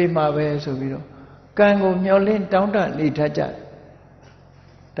ကျိုးပေးမှာပဲဆိုပြီးတော့ကံကိုမျောလင့်တောင်းတနေတတ်ကြတယ်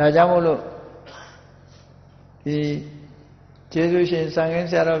ဒါကြောင့်မို့လို့ဒီကျေးဇူးရှင်စံခင်း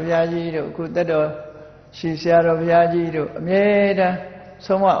ဆရာတော်ဘုရားကြီးတို့အခုတက်တော်ရှိဆရာတော်ဘုရားကြီးတို့အမြဲတမ်း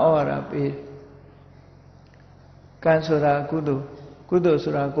ဆုံးမဩဝါဒပေးကံဆိုတာကုသိုလ်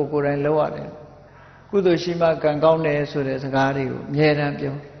ဆိုတာကိုယ်ကိုယ်တိုင်လုပ်ရတယ်ကုသိုလ်ရှိမှကံကောင်းတယ်ဆိုတဲ့စကားတွေကိုအမြဲတမ်း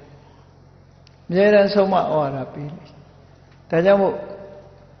ပြောအမြဲတမ်းဆုံးမဩဝါဒပေးတယ်ဒါကြောင့်မို့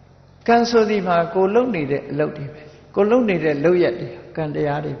ကံဆိုသည်မှာကိုယ်လုပ်နေတဲ့အလုပ်တွေပဲ ကိုလုံးနေတဲ့လောက်ရတယ်ကံတ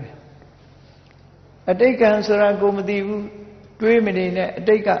ရားတွေပဲအတိတ်ကံဆိုတာကိုမသိဘူးတွေးမနေနဲ့အ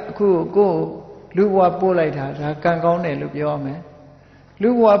တိတ်ကအခုကိုလူဘဝပို့လိုက်တာဒါကံကောင်းတယ်လို့ပြောရမယ်လူ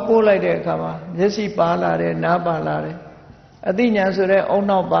ဘဝပို့လိုက်တဲ့အခါမှာမျက်စိပါလာတယ်နားပါလာတယ်အသိဉာဏ်ဆိုတဲ့အုံ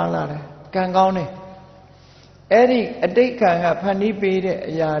နောက်ပါလာတယ်ကံကောင်းတယ်အဲ့ဒီအတိတ်ကံကဖန်တီးပေးတဲ့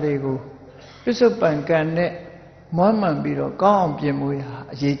အရာတွေကိုပစ္စုပန်ကံနဲ့မွမ်းမံပြီးတော့ကောင်းအောင်ပြင်မွေးတာ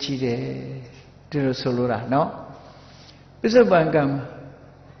အရေးကြီးတယ်ဒီလိုဆိုလိုတာနော်ပစ္စုပန်ကံ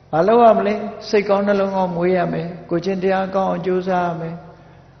ဘာလို့ရမလဲစိတ်ကောင်းနှလုံးကောင်းမွေးရမယ်ကိုချင်းတရားကောင်းအောင်ကြိုးစားရမယ်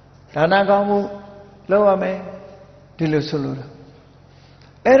ဒါနကောင်းမှုလုပ်ရမယ်ဒီလိုဆိုလိုတာ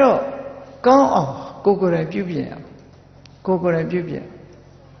အဲ့တော့ကောင်းအောင်ကိုယ်ကိုယ်တိုင်ပြုပြင်ရမယ်ကိုယ်ကိုယ်တိုင်ပြုပြင်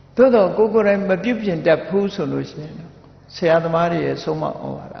သို့တော့ကိုယ်ကိုယ်တိုင်မပြုပြင်တတ်ဘူးဆိုလို့ရှိရင်ဆရာသမားတွေရဲ့ဆုံးမဩ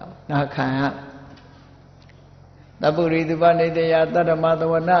ဝါဒနာခံရတပုရိသုပနိတယတတ္တမသ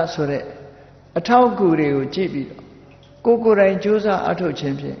ဝနဆိုတဲ့အထောက်အကူတွေကိုကြည့်ပြီးတော့ကိုယ်ကိုယ်တိုင်ကြိုးစားအထောက်ခြ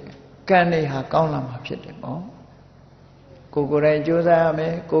င်းဖြင့်ကံတွေဟာကောင်းလာမှာဖြစ်တယ်ပေါ့ကိုယ်ကိုယ်တိုင်ကြိုးစားရမ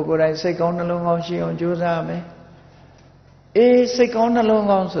ယ်ကိုယ်ကိုယ်တိုင်စိတ်ကောင်းနှလုံးကောင်းရှိအောင်ကြိုးစားရမယ်အေးစိတ်ကောင်းနှလုံး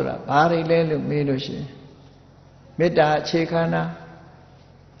ကောင်းဆိုတာဘာတွေလဲလို့မေးလို့ရှိရင်မေတ္တာအခြေခံတာ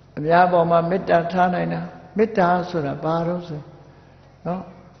အများပေါ်မှာမေတ္တာထားနိုင်တာမေတ္တာဆိုတာဘာလို့ဆိုနော်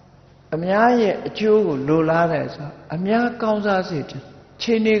အများရဲ့အကျိုးကိုလိုလားတယ်ဆိုအများကောင်းစားစေခြင်း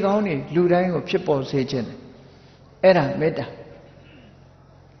ခြေနေကောင်းတွေလူတိုင်းကိုဖြစ်ပေါ်စေခြင်းအဲ့ဒါမေတ္တာ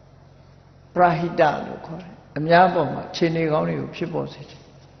ပရဟိတလို့ခေါ်တယ်အများပေါ်မှာခြေနေကောင်းတွေကိုဖြစ်ပေါ်စေခြင်း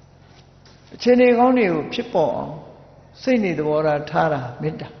ခြေနေကောင်းတွေကိုဖြစ်ပေါ်အောင်စိတ်နေသဘောထားတာမေ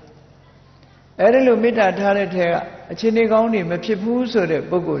တ္တာအဲ့ဒီလိုမေတ္တာထားတဲ့ထဲကအခြေအနေကောင်းတွေမဖြစ်ဘူးဆိုတဲ့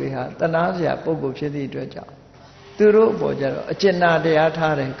ပုဂ္ဂိုလ်တွေဟာတဏှာစရာပုဂ္ဂိုလ်ဖြစ်သည့်အတွက်ကြောင့်သူတို့အပေါ်ကျတော့အကျဉ်းနာတရား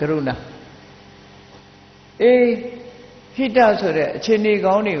ထားတယ်ကရုဏာအေးဟိတဆိုတဲ့အခြေအနေ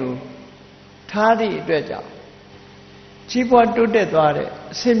ကောင်းတွေကိုထားသည့်အတွက်ကြောင့်ကြီးပွားတိုးတက်သွားတဲ့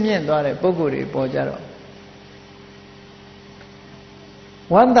အဆင့်မြင့်သွားတဲ့ပုဂ္ဂိုလ်တွေပေါ်ကြတော့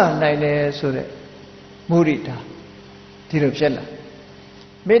ဝမ်းသာနိုင်တယ်ဆိုတဲ့မုရိဒာဒီလိုဖြစ်လာ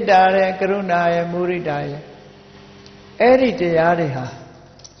မေတ္တာရဲ့ကရုဏာရဲ့မုရိဒာရဲ့အဲ့ဒီတရားတွေဟာ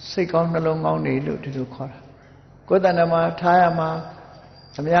စိတ်ကောင်းနှလုံးကောင်းနေလို့ဒီလိုခေါ်တာကိုယ်တဏ္ဍာမှာထားရမှာ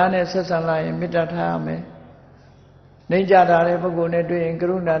အများနဲ့ဆက်ဆံလာရင်မေတ္တာထားရမယ်နှိမ့်ကြတာတဲ့ပုဂ္ဂိုလ်နဲ့တွေ့ရင်က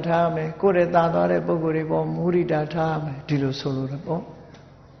ရုဏာထားရမယ်ကိုယ်ရဲ့သာသွားတဲ့ပုဂ္ဂိုလ်တွေပေါ်မုရိဒာထားရမယ်ဒီလိုဆိုလိုတယ်ပေါ့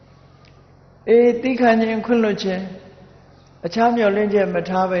အေးတိခဏ်ချင်းခွင့်လွှတ်ခြင်းအခြားမျှော်လင့်ချက်မ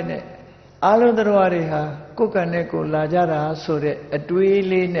ထားပဲနဲ့အာလုံးတော်တွေဟာကိုယ်ကံနဲ့ကိုယ်လာကြတာဆိုတဲ့အတွေး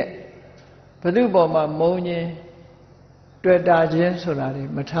လေးနဲ့ဘု து ပေါ်မှာမုံခြင်းတွေ့တာခြင်းဆိုတာတွေ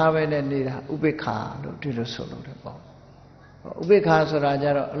မထားပဲနဲ့နေတာဥပိ္ပခာလို့ဒီလိုဆိုလို့တယ်ပေါ့ဥပိ္ပခာဆိုတာကြ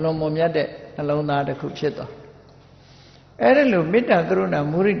တော့အလွန်မွန်မြတ်တဲ့နှလုံးသားတစ်ခုဖြစ်သွားအဲ့ဒါလို့မေတ္တာကရုဏာ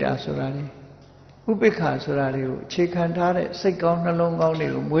မုရိဒာဆိုတာတွေဥပိ္ပခာဆိုတာတွေကိုအခြေခံထားတဲ့စိတ်ကောင်းနှလုံးကောင်းတွေ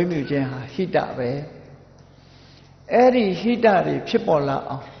ကိုမွေးမြူခြင်းဟာဟိတပဲအဲ့ဒီဟိတတွေဖြစ်ပေါ်လာ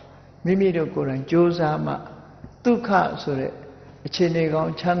အောင်မိမိတို့ကိုယ်တိုင်ကြိုးစားမှဒုက္ခဆိုတဲ့အခြေအနေကော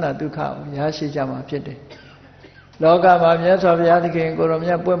င်းချမ်းသာဒုက္ခကိုရရှိကြမှာဖြစ်တယ်လောကမှာမြတ်စွာဘုရားသခင်ကိုယ်တော်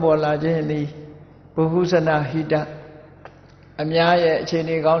မြတ်ပွင့်ပေါ်လာခြင်းသည်ဘုဟုစနာဟိတအများရဲ့အခြေအ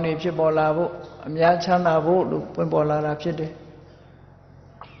နေကောင်းတွေဖြစ်ပေါ်လာဖို့အများချမ်းသာဖို့လို့ပွင့်ပေါ်လာတာဖြစ်တယ်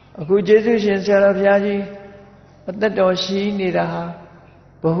အခုကျေးဇူးရှင်ဆရာတော်ဘုရားကြီးအသက်တော်ရှိနေတာဟာ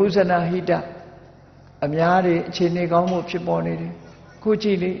ဘုဟုစနာဟိတအများတွေအခြေအနေကောင်းမှုဖြစ်ပေါ်နေတယ်ခုကြ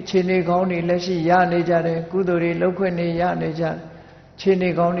ည့်လေခြေနေကောင်းတွေလက်ရှိရနေကြတယ်ကုသိုလ်တွေလောက်ခွင့်နေရနေကြခြေနေ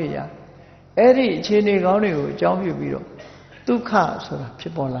ကောင်းတွေရအဲ့ဒီခြေနေကောင်းတွေကိုအကြောင်းပြုပြီးတော့ဒုက္ခဆိုတာဖြ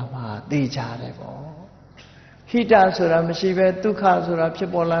စ်ပေါ်လာမှာသိကြတယ်ပေါ့ဟိတဆိုတာမရှိပဲဒုက္ခဆိုတာဖြစ်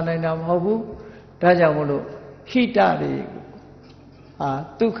ပေါ်လာနိုင်တာမဟုတ်ဘူးဒါကြောင့်မလို့ဟိတတွေ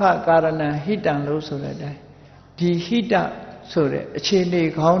ဒုက္ခကာရဏဟိတံလို့ဆိုတဲ့အတိုင်းဒီဟိတဆိုတဲ့အခြေအနေ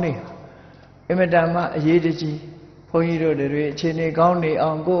ကောင်းတွေအမြဲတမ်းအရေးတကြီးဘုန်းကြီးတို့တွေအခြေအနေကောင်းနေ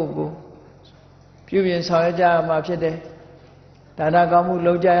အောင်ကိုယ့်ကိုပြုပြင်ဆောင်ရွက်ကြရမှာဖြစ်တယ်ဒါနကောင်းမှု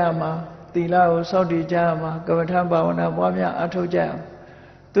လုပ်ကြရမှာသီလကိုစောင့်တည်ကြရမှာကမ္မထဘာဝနာပွားများအထောက်ကြရမှာ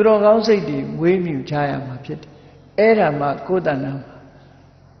သူတော်ကောင်းစိတ်တွေမွေးမြူကြရမှာဖြစ်တယ်အဲ့ဒါမှကိုယ်တဏ္ဍာ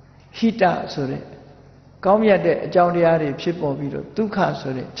ဟိတဆိုတဲ့ကောင်းမြတ်တဲ့အကြောင်းတရားတွေဖြစ်ပေါ်ပြီးတော့ဒုက္ခ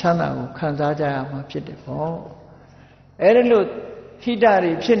ဆိုတဲ့ချမ်းသာကိုခံစားကြရမှာဖြစ်တယ်ပေါ့အဲ့ဒါလို့ဟိတ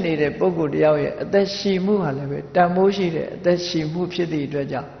တွေဖြစ်နေတဲ့ပုဂ္ဂိုလ်တယောက်ရဲ့အသက်ရှည်မှုဟာလည်းပဲတန်ဖိုးရှိတဲ့အသက်ရှည်မှုဖြစ်သည့်အတွက်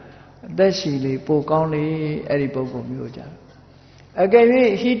ကြောင့်အသက်ရှည်လေပိုကောင်းလေအဲ့ဒီပုဂ္ဂိုလ်မျိုးကြတယ်အကယ်၍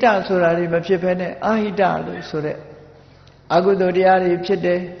ဟိတဆိုတာတွေမဖြစ်ဘဲနဲ့အဟိတလို့ဆိုတဲ့အကုသိုလ်တရားတွေဖြစ်တ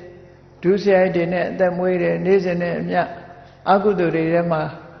ယ်ဒုစရိုက်တွေနဲ့အသက်မွေးတယ်နေ့စဉ်နဲ့အမျှအကုသိုလ်တွေထဲမှာ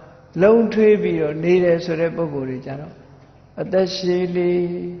လုံးထွေးပြီးတော့နေတယ်ဆိုတဲ့ပုဂ္ဂိုလ်တွေကြတော့အသက်ရှည်လေ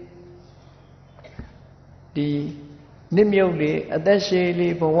ဒီ နစ်မြုပ်လေအသက်ရှည်လေ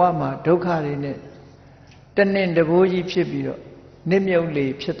ဘဝမှာဒုက္ခတွေနဲ့တနင့်တဘိုးကြီးဖြစ်ပြီးတော့နစ်မြုပ်လေ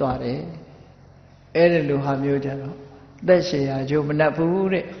ဖြစ်သွားတယ်အဲ့ဒီလိုဟာမျိုးကြတော့အသက်ရှည်ရာကျိုးမနှက်ဘူး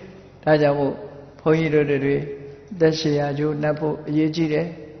တဲ့ဒါကြောင့်မို့ဘုန်းကြီးတို့တွေအသက်ရှည်ရာကျိုးနှက်ဖို့အရေးကြီးတယ်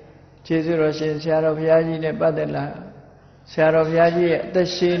ကျေးဇူးတော်ရှင်ဆရာတော်ဘုရားကြီးနဲ့ပတ်သက်လာဆရာတော်ဘုရားကြီးရဲ့အသက်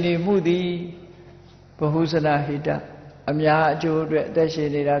ရှည်နေမှုသည်ဘဟုစနာဟိတအများအကျိုးအတွက်အသက်ရှည်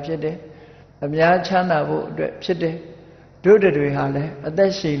နေတာဖြစ်တယ်အများချမ်းသာဖို့အတွက်ဖြစ်တယ်တို့တွေဟာလည်းအသ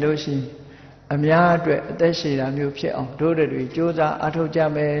က်ရှည်လို့ရှိရင်အများအတွက်အသက်ရှည်တာမျိုးဖြစ်အောင်တို့တွေကြိုးစားအားထုတ်ကြ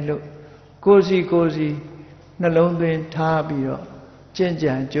မယ်လို့ကိုယ်စီနှလုံးသွင်းထားပြီးတော့ကျင့်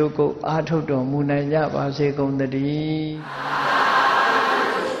ကြံကြိုးကုပ်အားထုတ်တော်မူနိုင်ကြပါစေကုန်သတည်း